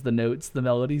rearrange the notes, the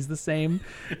melody's the same.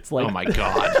 It's like, oh my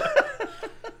god,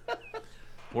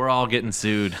 we're all getting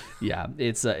sued. Yeah,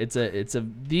 these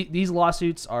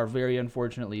lawsuits are very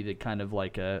unfortunately the kind of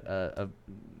like a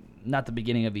not the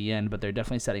beginning of the end, but they're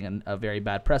definitely setting a very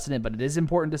bad precedent. But it is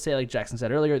important to say, like Jackson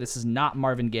said earlier, this is not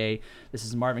Marvin Gaye. This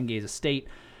is Marvin Gaye's estate.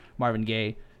 Marvin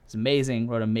Gaye is amazing,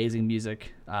 wrote amazing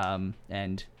music,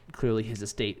 and clearly his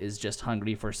estate is just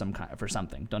hungry for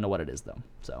something. Don't know what it is though.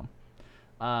 So,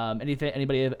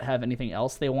 anybody have anything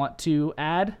else they want to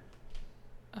add?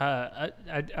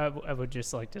 I would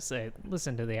just like to say,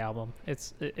 listen to the album.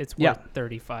 It's worth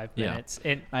 35 minutes.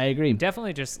 And I agree.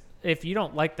 Definitely, just if you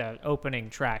don't like the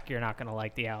opening track, you're not going to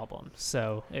like the album.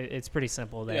 So it's pretty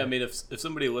simple there. Yeah, I mean, if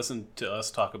somebody listened to us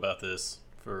talk about this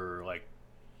for like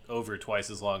over twice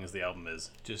as long as the album is,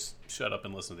 just shut up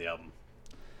and listen to the album.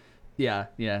 Yeah,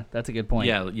 that's a good point.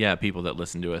 Yeah, people that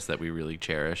listen to us that we really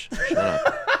cherish. Shut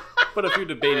up. But if you're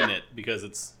debating it because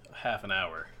it's half an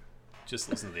hour, just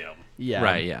listen to the album. Yeah.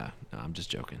 Right, yeah. No, I'm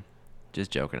just joking.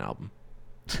 Album.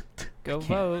 Go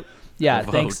vote. Yeah,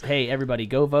 Go thanks. vote. Hey, everybody,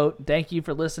 go vote. Thank you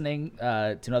for listening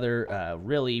to another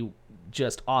really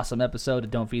just awesome episode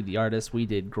of Don't Feed the Artist. We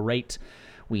did great.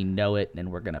 We know it,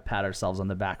 and we're going to pat ourselves on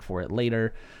the back for it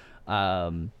later.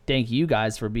 Thank you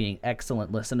guys for being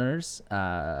excellent listeners.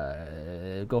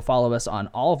 Go follow us on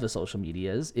all of the social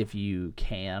medias if you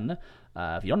can.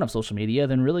 If you don't have social media,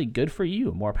 then really good for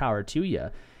you. More power to you.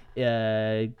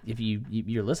 If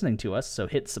you're listening to us, so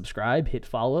hit subscribe, hit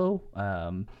follow.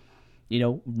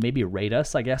 Maybe rate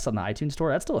us, I guess, on the iTunes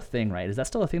store. That's still a thing, right? Is that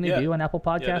still a thing they do on Apple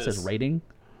Podcasts? Is rating?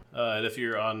 And if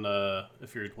you're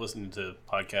listening to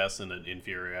podcasts in an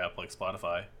inferior app like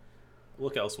Spotify,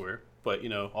 look elsewhere. But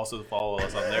also follow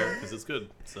us on there because it's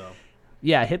good. So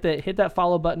yeah, hit that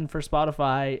follow button for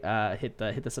Spotify. Hit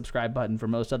the subscribe button for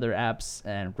most other apps,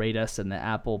 and rate us in the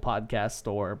Apple Podcast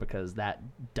store because that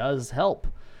does help.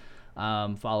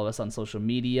 Follow us on social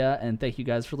media, and thank you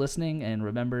guys for listening. And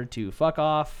remember to fuck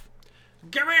off.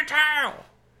 Give me a towel.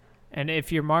 And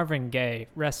if you're Marvin Gaye,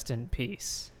 rest in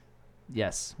peace.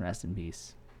 Yes, rest in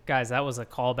peace. Guys, that was a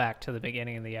callback to the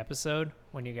beginning of the episode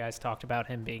when you guys talked about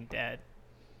him being dead.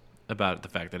 About the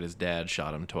fact that his dad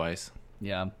shot him twice.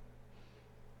 Yeah.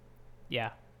 Yeah.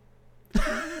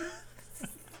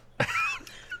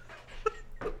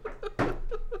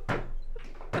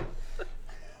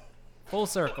 Full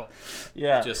circle.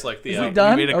 Yeah. Just like the Is we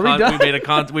done? We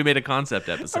made a concept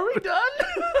episode. Are we done?